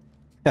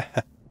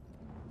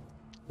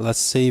 Let's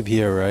save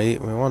here,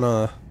 right? We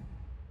wanna...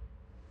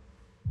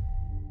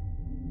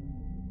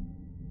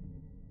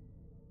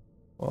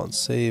 Well,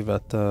 save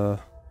at the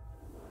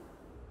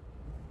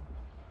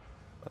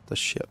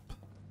ship.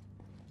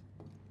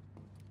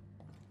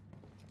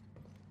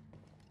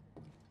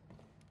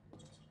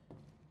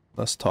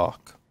 Let's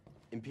talk.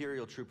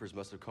 Imperial troopers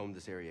must have combed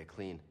this area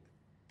clean.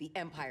 The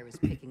Empire is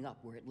picking up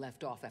where it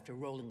left off after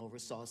rolling over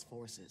Saw's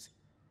forces.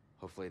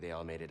 Hopefully they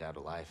all made it out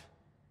alive.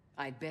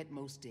 I bet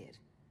most did.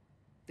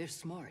 They're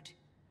smart.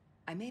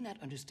 I may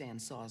not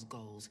understand Saw's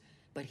goals,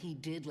 but he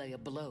did lay a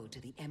blow to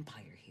the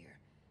Empire here.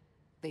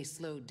 They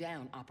slowed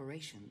down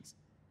operations.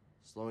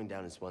 Slowing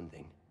down is one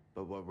thing,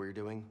 but what we're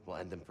doing will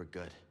end them for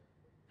good.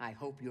 I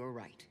hope you're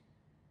right.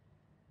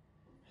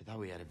 I thought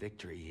we had a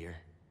victory here.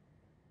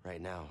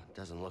 Right now, it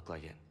doesn't look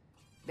like it.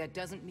 That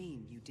doesn't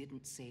mean you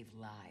didn't save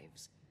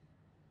lives.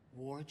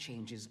 War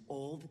changes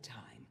all the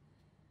time.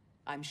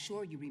 I'm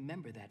sure you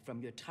remember that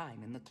from your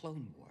time in the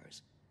Clone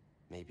Wars.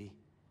 Maybe.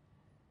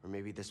 Or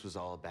maybe this was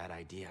all a bad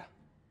idea.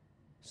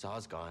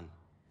 Saw's gone.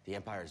 The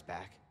Empire's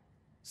back.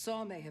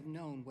 Saw may have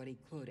known what he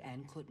could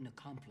and couldn't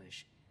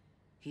accomplish.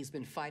 He's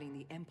been fighting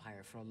the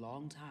Empire for a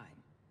long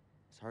time.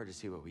 It's hard to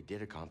see what we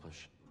did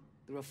accomplish.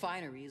 The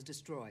refinery is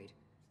destroyed.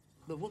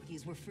 The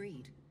Wookiees were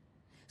freed.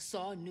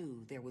 Saw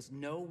knew there was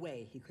no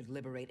way he could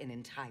liberate an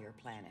entire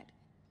planet.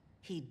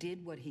 He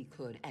did what he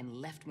could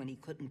and left when he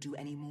couldn't do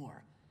any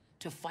more.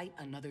 To fight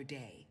another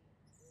day.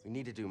 We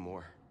need to do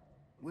more.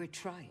 We're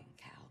trying,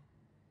 Cal.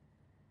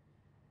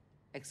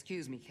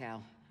 Excuse me,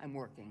 Cal. I'm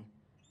working.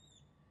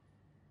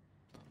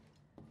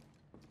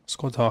 Let's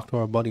go talk to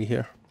our buddy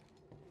here.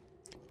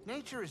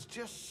 Nature is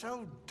just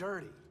so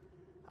dirty.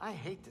 I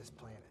hate this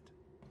planet.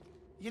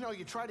 You know,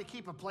 you try to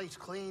keep a place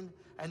clean,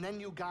 and then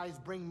you guys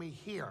bring me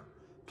here.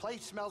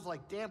 Place smells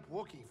like damp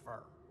Wookiee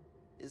fur.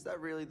 Is that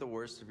really the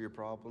worst of your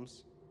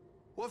problems?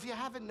 Well, if you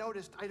haven't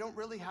noticed, I don't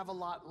really have a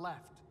lot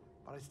left,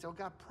 but I still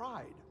got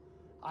pride.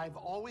 I've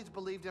always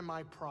believed in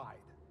my pride.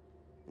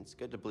 It's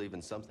good to believe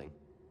in something.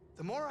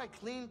 The more I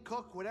clean,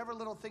 cook, whatever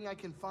little thing I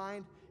can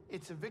find,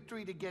 it's a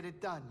victory to get it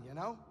done, you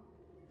know?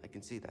 I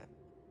can see that.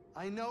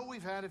 I know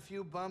we've had a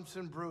few bumps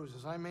and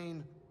bruises. I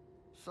mean,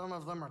 some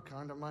of them are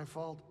kind of my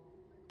fault.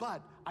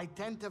 But I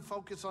tend to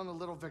focus on the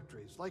little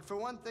victories. Like, for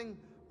one thing,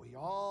 we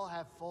all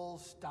have full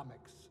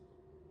stomachs.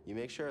 You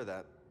make sure of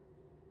that.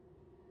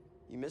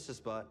 You miss a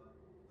spot.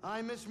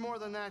 I miss more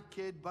than that,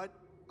 kid, but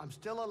I'm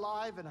still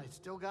alive and I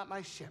still got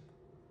my ship.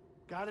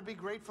 Gotta be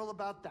grateful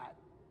about that.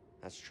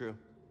 That's true.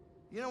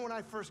 You know, when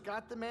I first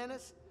got the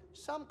Manus,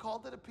 some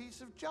called it a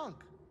piece of junk.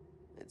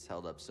 It's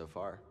held up so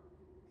far.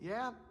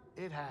 Yeah,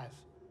 it has.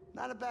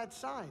 Not a bad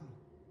sign.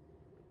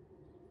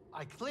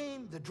 I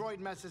clean, the droid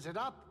messes it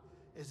up.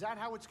 Is that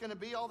how it's gonna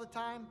be all the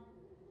time?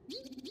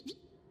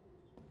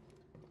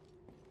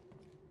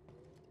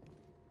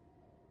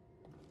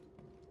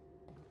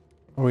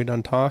 Are we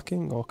done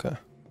talking? Okay.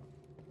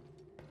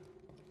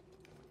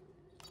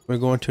 We're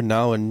going to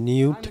now a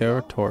new Time to go?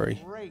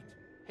 territory. Great.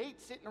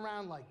 Hate sitting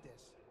around like this.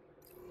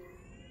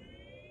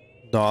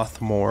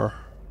 Dathomir.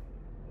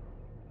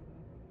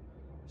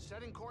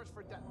 Setting course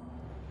for Wait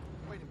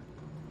a minute.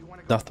 You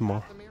want to go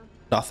Dathomir.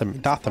 to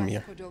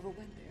Dathomir. Cordova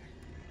went there.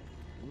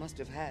 He must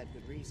have had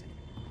good reason.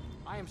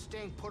 I am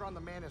staying put on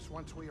the Manus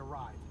once we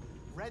arrive.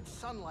 Red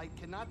sunlight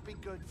cannot be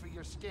good for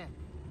your skin.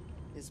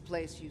 This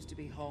place used to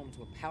be home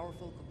to a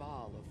powerful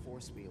cabal of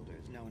Force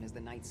wielders known as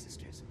the Night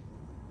Sisters.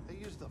 They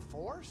use the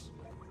Force?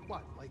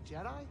 What, like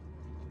Jedi?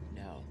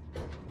 No.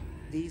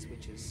 These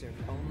witches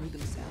served only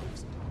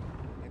themselves.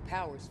 Their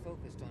powers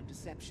focused on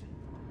deception,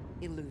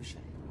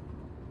 illusion,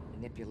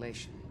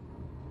 manipulation.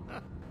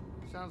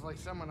 Sounds like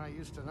someone I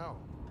used to know.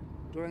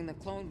 During the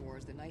Clone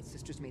Wars, the Night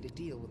Sisters made a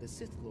deal with a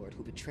Sith Lord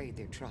who betrayed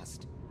their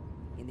trust.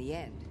 In the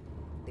end,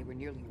 they were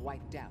nearly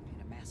wiped out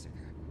in a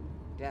massacre.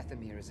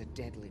 Dathomir is a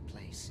deadly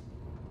place.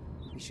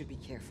 We should be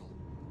careful.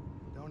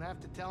 Don't have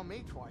to tell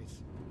me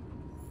twice.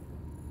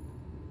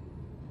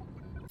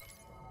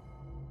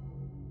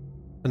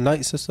 The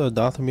Night Sisters of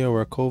Dathomir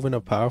were a coven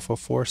of powerful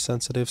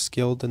Force-sensitive,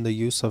 skilled in the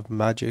use of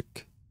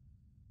magic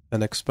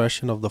and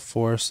expression of the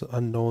Force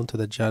unknown to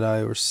the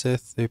Jedi or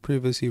Sith. They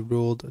previously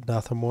ruled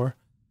Dathomir.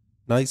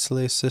 Night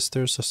Slave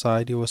Sister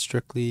Society was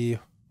strictly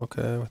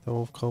okay with the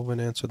old coven.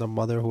 Answered the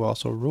mother who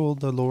also ruled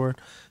the Lord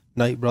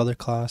Night Brother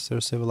class.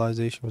 Their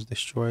civilization was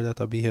destroyed at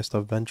the behest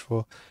of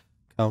vengeful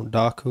Count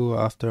Dooku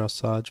after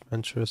Asajj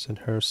Ventress and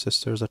her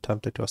sisters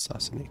attempted to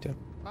assassinate him.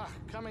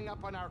 Coming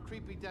up on our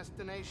creepy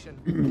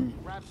destination.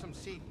 Grab some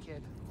seat,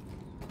 kid.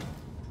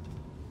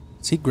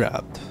 Seat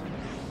grabbed.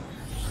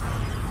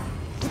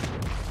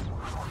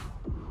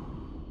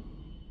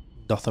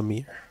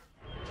 Dathomir.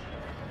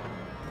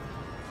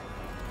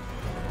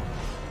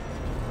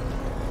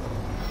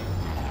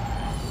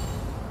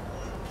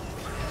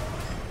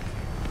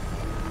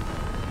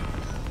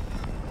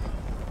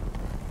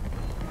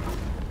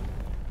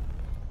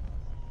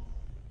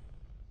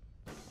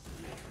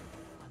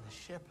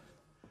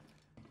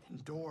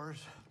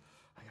 Doors,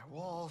 I got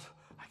walls,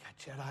 I got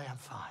Jedi, I'm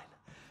fine.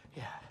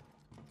 Yeah.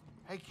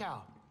 Hey,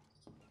 Cal,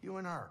 you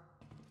and her.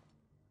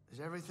 Is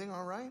everything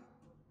all right?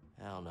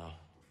 Hell no.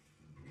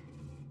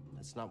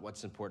 That's not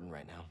what's important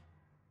right now.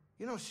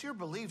 You know, Seer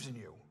believes in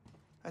you.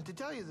 And to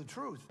tell you the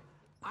truth,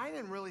 I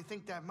didn't really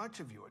think that much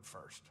of you at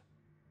first.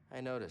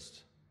 I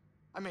noticed.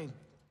 I mean,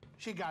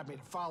 she got me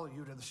to follow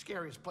you to the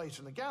scariest place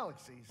in the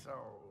galaxy, so,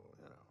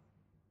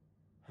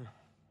 you know.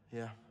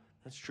 Yeah,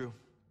 that's true.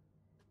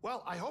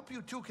 Well, I hope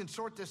you two can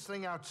sort this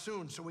thing out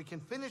soon so we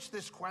can finish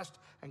this quest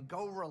and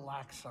go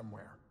relax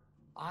somewhere.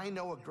 I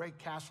know a great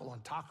castle on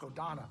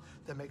Takodana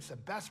that makes the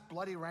best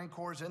bloody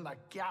rancors in the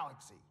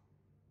galaxy.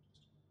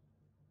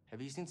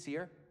 Have you seen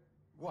Seer?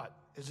 What?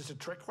 Is this a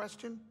trick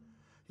question?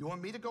 You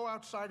want me to go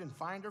outside and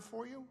find her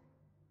for you?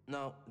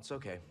 No, it's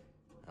okay.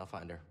 I'll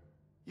find her.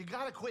 You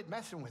gotta quit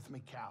messing with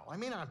me, Cal. I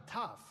mean, I'm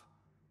tough,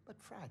 but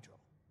fragile.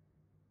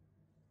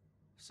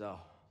 So,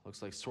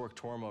 looks like Sork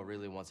Tormo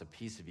really wants a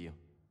piece of you.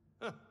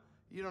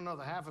 You don't know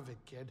the half of it,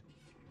 kid.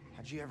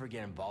 How'd you ever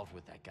get involved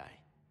with that guy?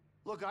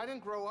 Look, I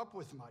didn't grow up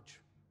with much.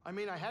 I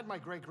mean, I had my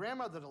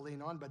great-grandmother to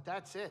lean on, but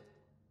that's it.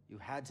 You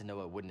had to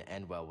know it wouldn't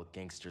end well with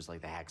gangsters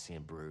like the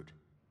Haxian Brood.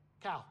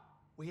 Cal,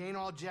 we ain't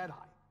all Jedi.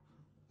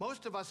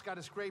 Most of us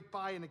gotta scrape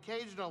by and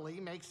occasionally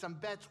make some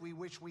bets we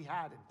wish we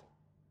hadn't.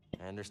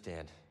 I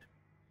understand.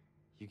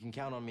 You can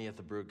count on me if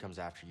the Brood comes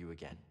after you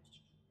again.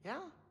 Yeah?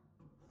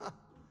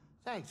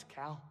 Thanks,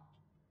 Cal.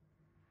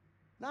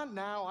 Not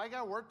now. I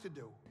got work to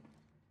do.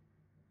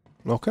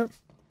 Okay.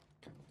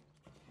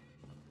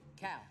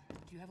 Cal,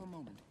 do you have a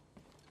moment?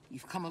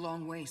 You've come a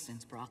long way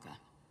since Braca,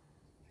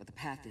 but the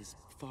path is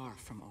far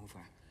from over.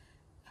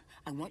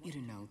 I want you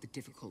to know the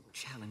difficult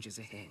challenges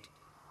ahead.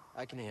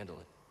 I can handle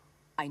it.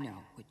 I know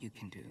what you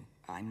can do.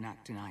 I'm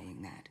not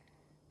denying that.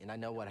 And I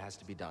know what has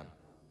to be done.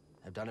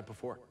 I've done it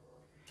before.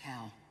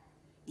 Cal,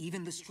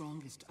 even the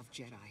strongest of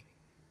Jedi.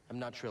 I'm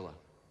not Trilla.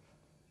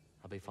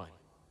 I'll be fine.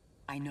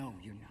 I know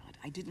you're not.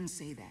 I didn't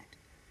say that.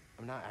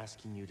 I'm not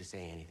asking you to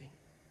say anything.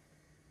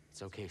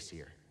 It's okay,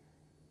 Seer.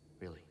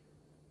 Really.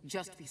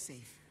 Just be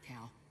safe,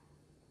 Cal.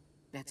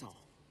 That's all.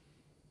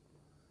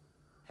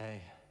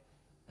 Hey,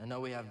 I know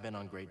we haven't been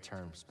on great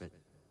terms, but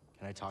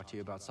can I talk to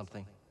you about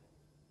something?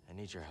 I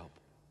need your help.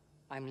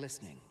 I'm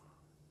listening.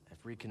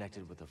 I've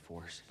reconnected with the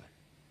Force, but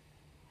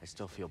I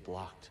still feel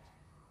blocked.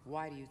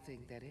 Why do you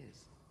think that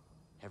is?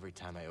 Every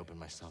time I open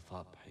myself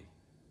up, I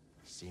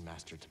see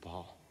Master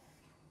T'Pol.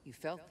 You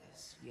felt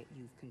this, yet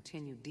you've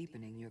continued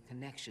deepening your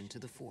connection to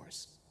the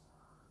Force.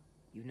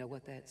 You know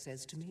what that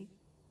says to me?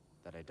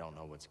 That I don't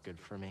know what's good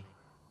for me?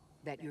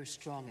 That you're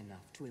strong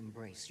enough to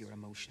embrace your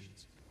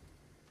emotions.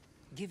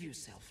 Give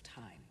yourself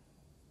time.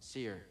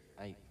 Seer,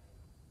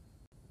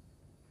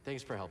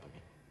 thanks for helping me.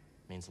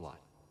 Means a lot.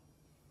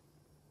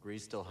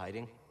 Gree's still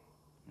hiding?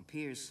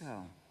 Appears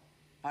so.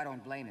 I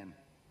don't blame him.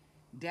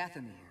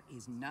 Dathomir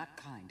is not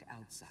kind to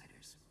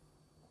outsiders.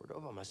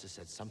 Cordova must have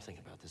said something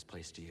about this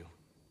place to you.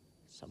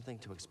 Something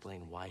to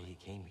explain why he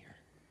came here.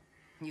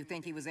 You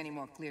think he was any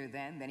more clear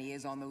then than he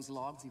is on those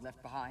logs he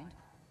left behind?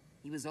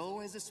 He was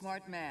always a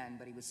smart man,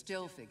 but he was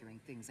still figuring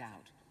things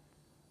out.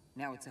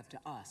 Now it's up to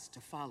us to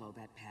follow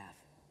that path.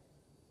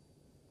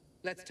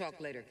 Let's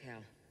talk later,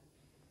 Cal.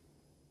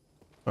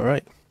 All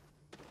right.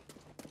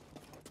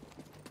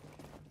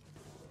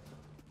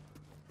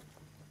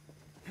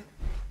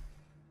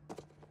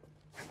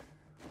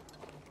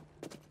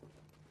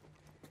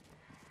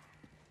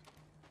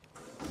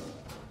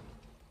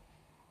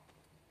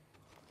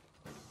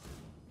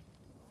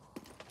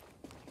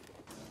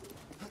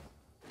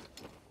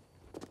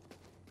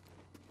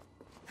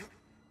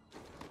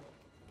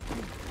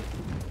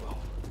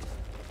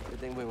 Good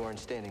thing we weren't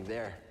standing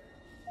there.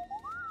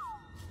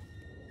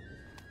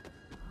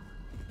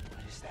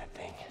 What is that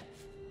thing?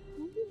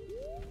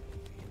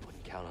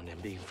 Wouldn't count on him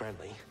being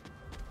friendly.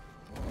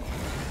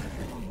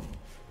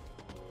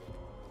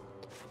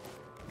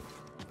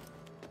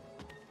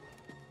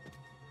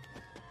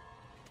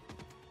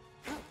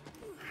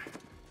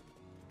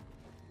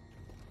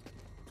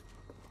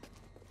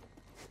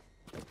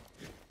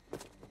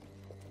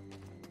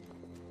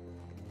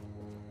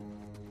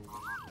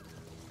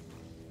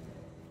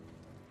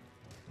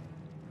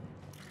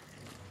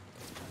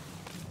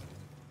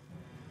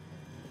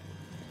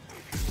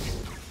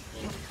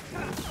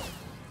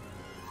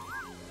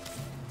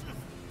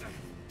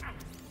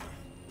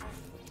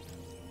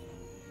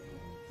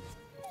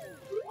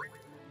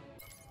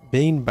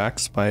 Bane Back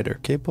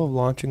Spider, capable of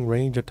launching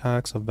range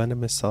attacks of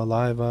venomous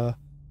saliva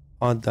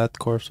on death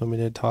corpse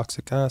emitted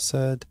toxic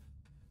acid.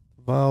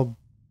 While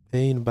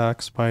Bane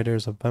Back Spider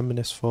is a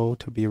venomous foe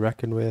to be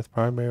reckoned with,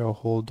 primary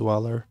hole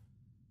dweller.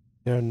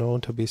 They are known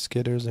to be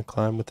skidders and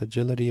climb with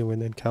agility, and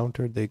when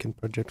encountered, they can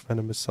project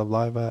venomous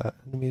saliva at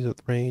enemies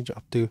with range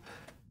up to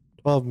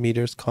 12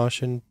 meters.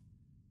 Caution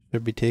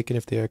should be taken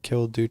if they are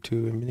killed due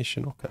to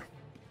ammunition. Okay.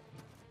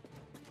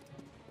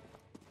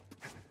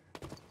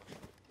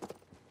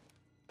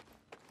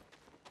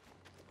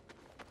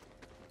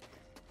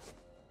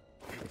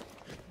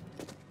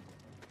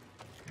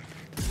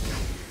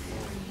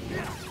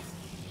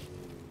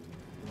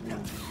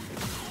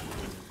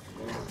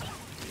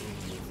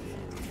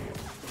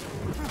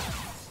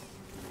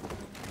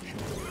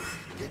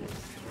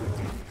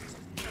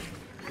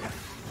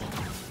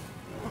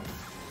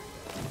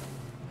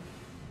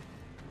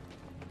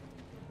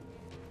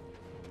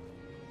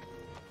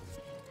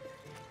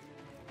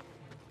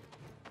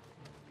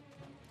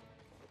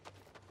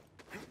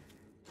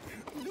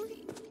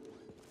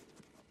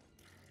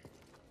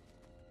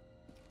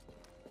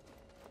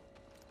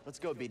 Let's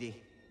go, BD.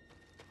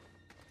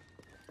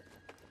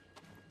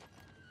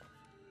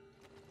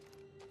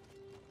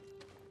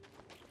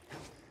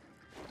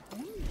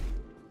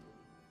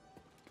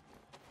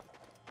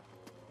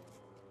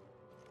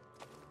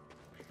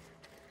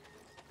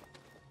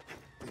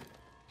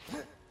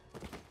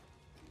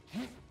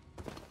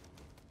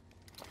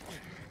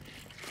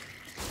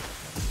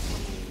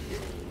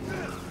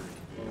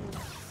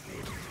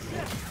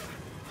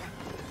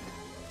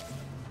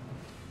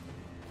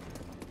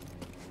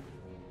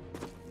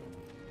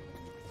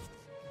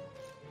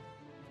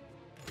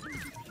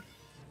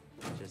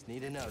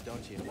 Need to know,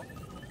 don't you?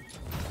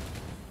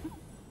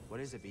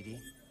 What is it, BD?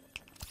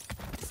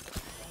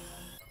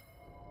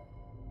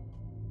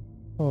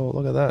 Oh,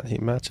 look at that. He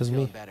matches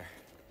Feeling me. better.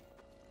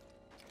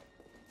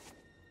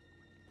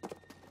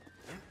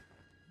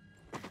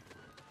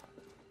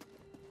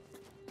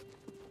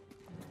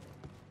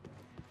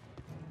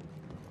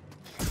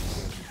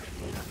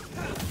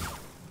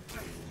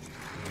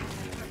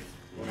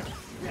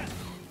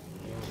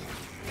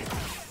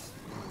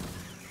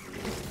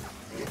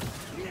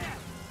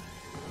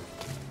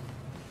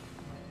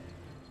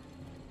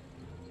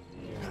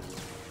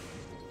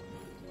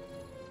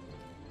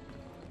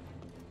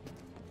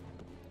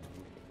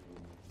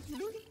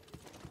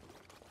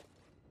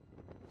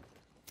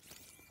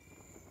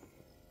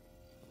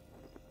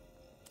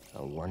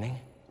 A warning?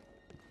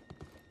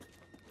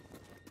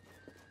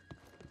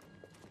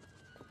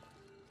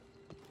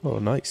 Oh,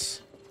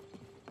 nice.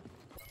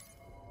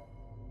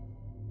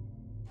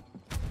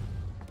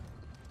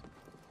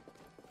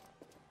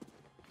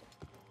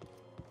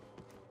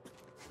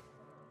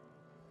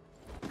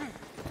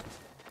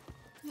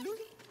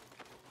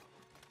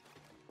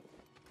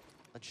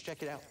 Let's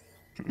check it out.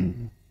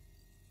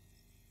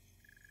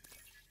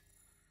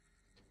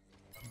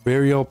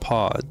 Burial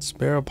pods.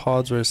 Burial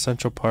pods were an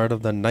essential part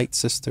of the Night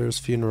Sisters'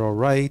 funeral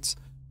rites.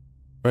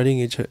 Writing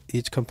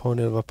each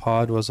component of a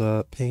pod was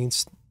a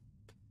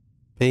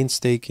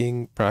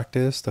painstaking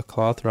practice. The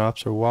cloth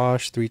wraps were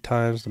washed 3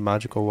 times. The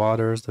magical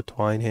waters, the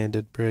twine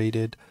handed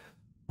braided,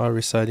 while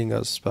reciting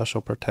a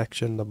special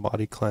protection. The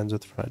body cleansed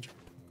with fragile.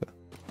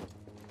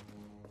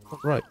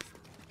 Okay. Right.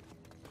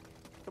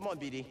 Come on,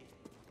 BD.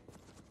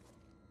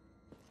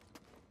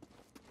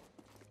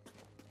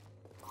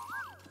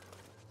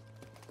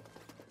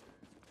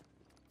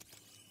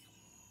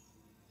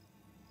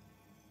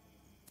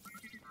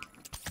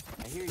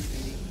 I hear you,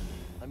 BD.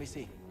 Let me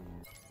see.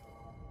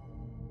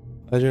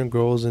 Legend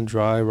grows in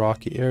dry,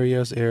 rocky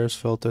areas. Air is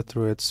filtered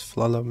through its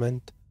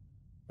filament,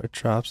 where it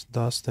traps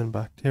dust and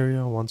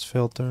bacteria. Once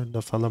filtered,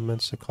 the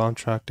filaments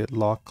contracted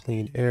lock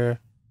clean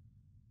air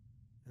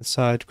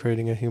inside,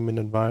 creating a human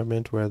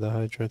environment where the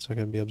hydrates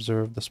can be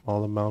observed. The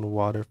small amount of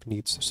water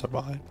needs to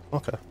survive.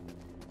 Okay.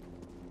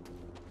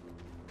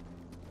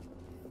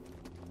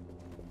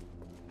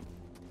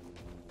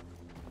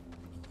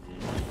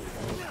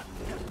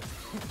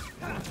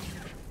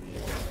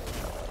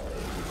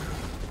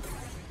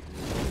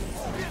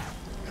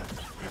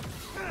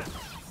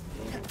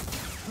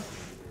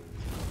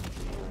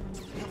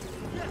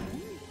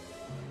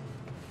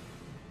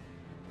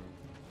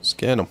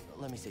 Scan them.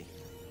 Let me see.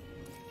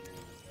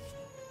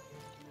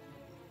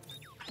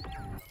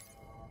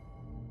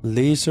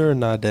 Laser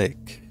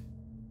Nadek.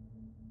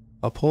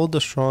 Uphold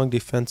the strong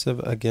defensive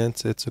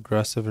against its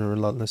aggressive and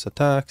relentless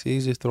attacks,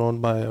 easily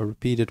thrown by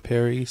repeated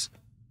parries.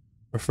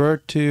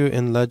 Referred to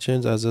in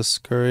legends as the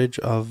Scourge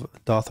of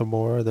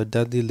Dathomir, the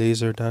deadly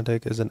Laser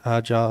Nadek is an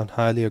agile and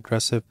highly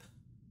aggressive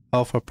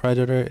alpha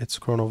predator. Its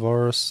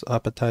carnivorous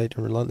appetite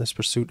and relentless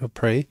pursuit of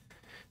prey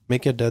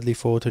make it a deadly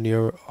foe to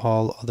near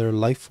all other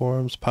life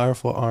forms.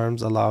 Powerful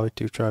arms allow it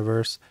to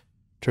traverse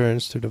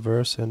turns to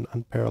diverse and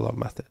unparalleled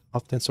method,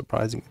 often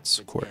surprising its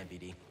core.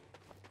 BD.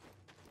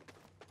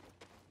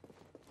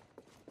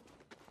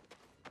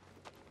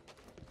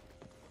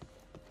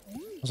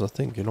 That's the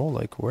thing, you know,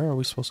 like, where are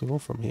we supposed to go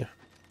from here?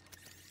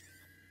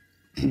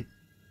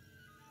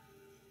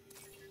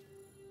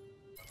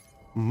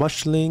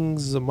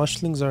 Mushlings.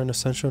 Mushlings are an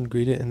essential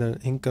ingredient in the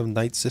ink of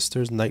Night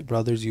Sisters, Night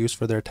Brothers use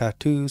for their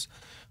tattoos.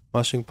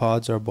 Mushling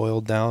pods are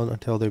boiled down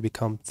until they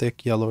become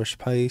thick yellowish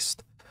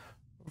paste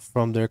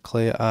from their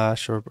clay,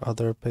 ash, or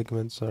other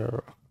pigments.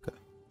 Or okay.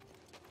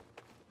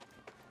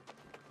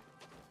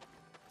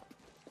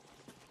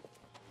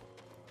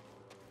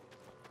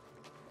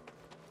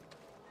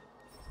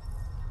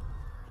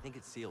 I think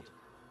it's sealed.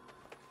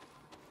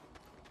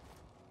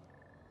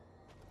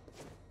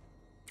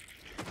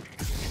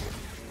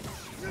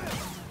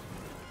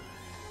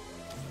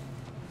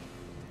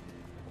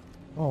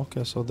 Oh,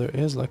 okay, so there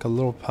is like a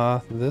little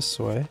path this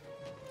way.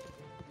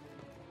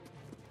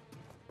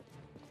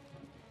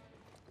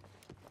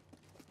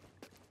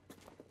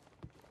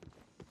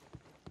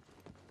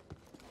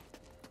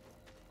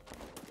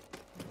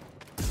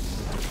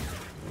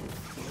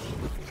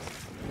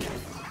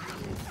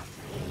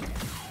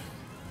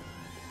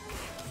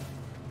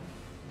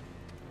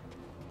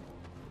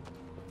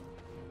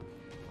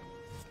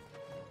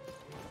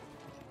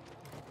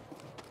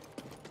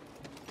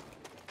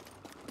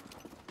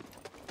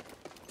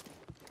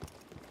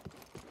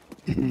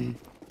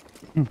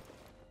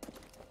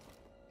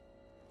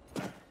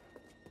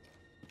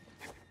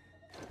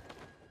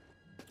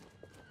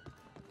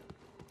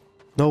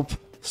 Nope.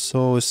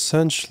 So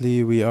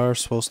essentially we are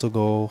supposed to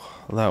go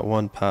that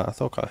one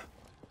path. Okay.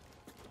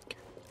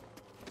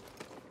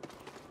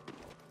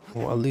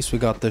 Well, at least we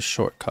got this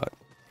shortcut.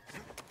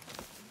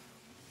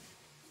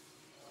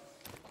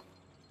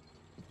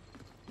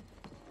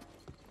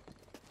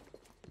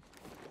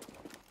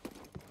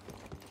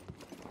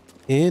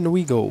 In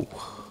we go.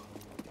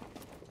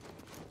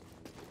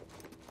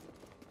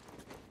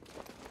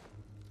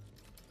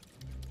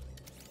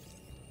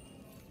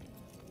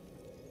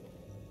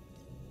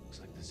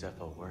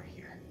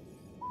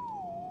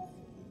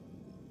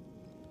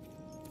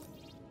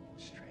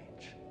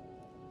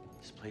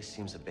 place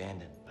seems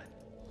abandoned, but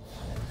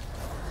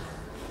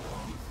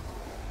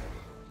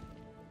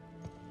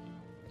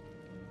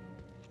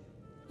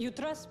You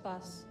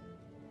trespass,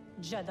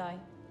 Jedi.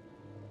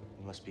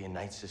 you must be a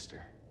Night Sister.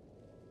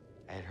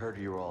 I had heard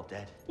you were all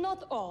dead.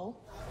 Not all.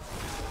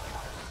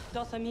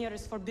 Dathomir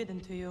is forbidden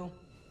to you.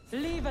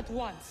 Leave at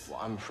once. Well,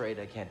 I'm afraid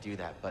I can't do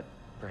that, but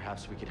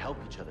perhaps we could help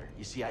each other.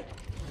 You see,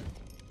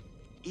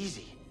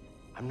 Easy.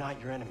 I'm not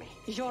your enemy.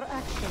 Your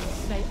actions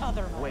say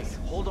otherwise. Wait,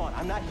 hold on.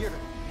 I'm not here to...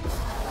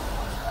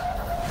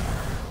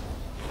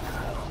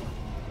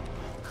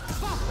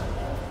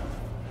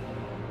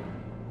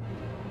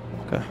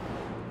 Okay.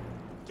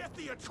 Get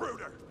the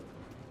intruder!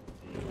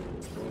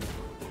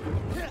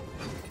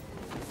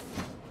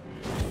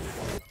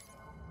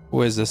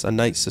 Who is this? A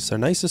Night Sister.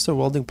 Night Sister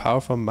wielding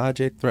powerful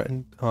magic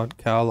threatened on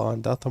Cal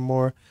on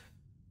Dathomir.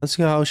 Let's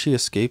see how she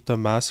escaped the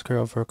massacre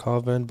of her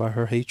coven, but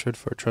her hatred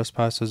for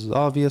trespassers is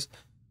obvious.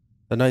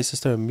 The Night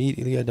Sister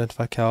immediately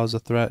identified Cal as a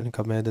threat and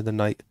commanded the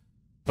Night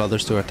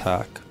Brothers to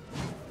attack.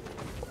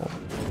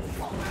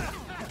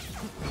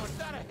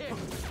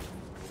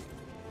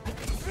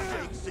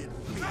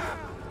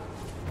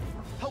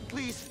 Help,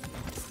 please!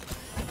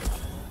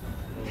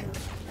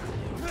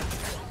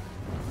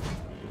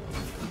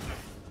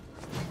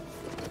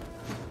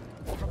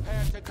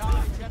 Prepare to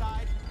die,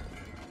 Jedi.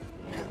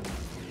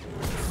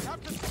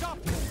 Captain, stop!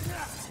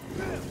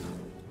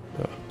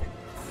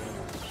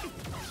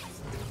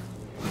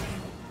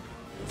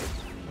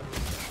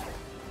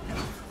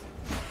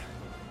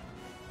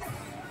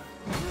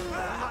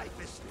 Life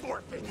is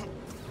forfeit.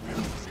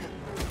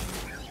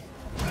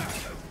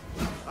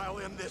 I'll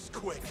end this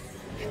quick.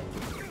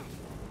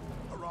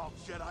 Are all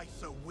Jedi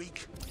so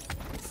weak?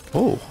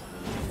 Oh.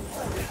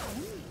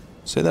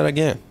 Say that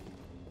again.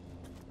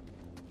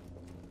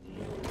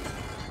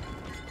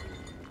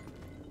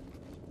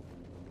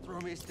 Throw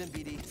me a stim,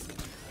 BD.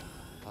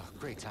 Oh,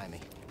 great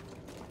timing.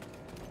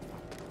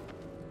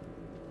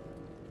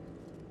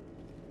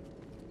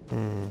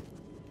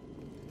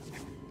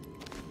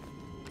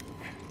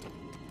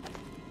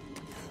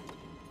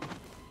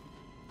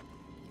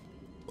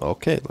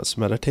 Okay, let's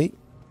meditate.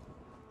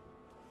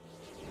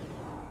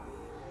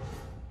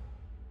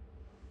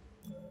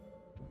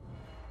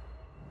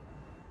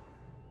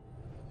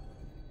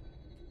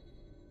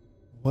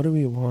 What do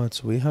we want?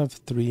 So we have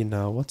 3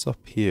 now. What's up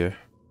here?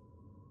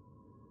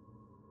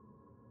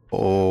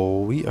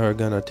 Oh, we are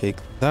gonna take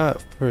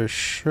that for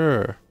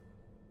sure.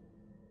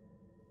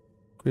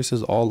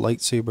 Increases all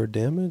lightsaber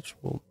damage?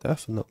 Well,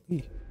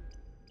 definitely.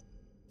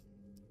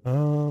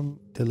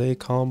 Delay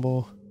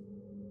combo.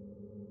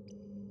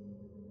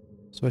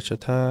 Switch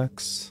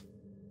attacks.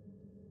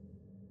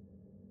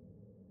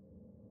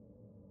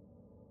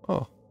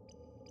 Oh.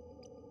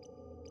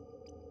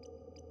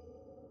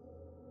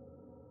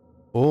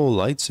 Oh,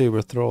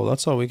 lightsaber throw.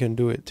 That's how we can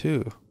do it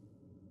too.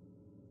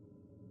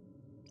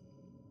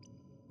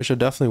 We should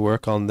definitely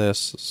work on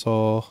this.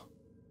 So,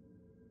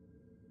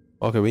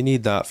 okay, we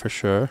need that for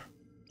sure.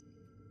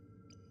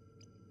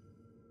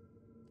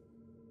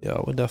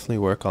 Yeah, we'll definitely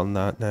work on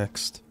that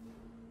next.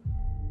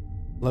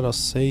 Let us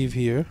save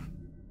here.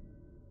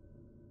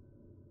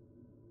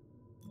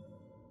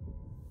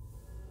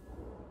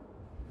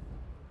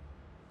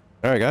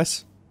 Alright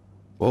guys,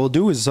 what we'll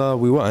do is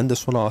we will end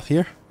this one off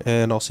here,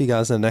 and I'll see you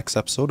guys in the next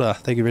episode.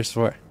 Thank you very much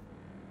for it.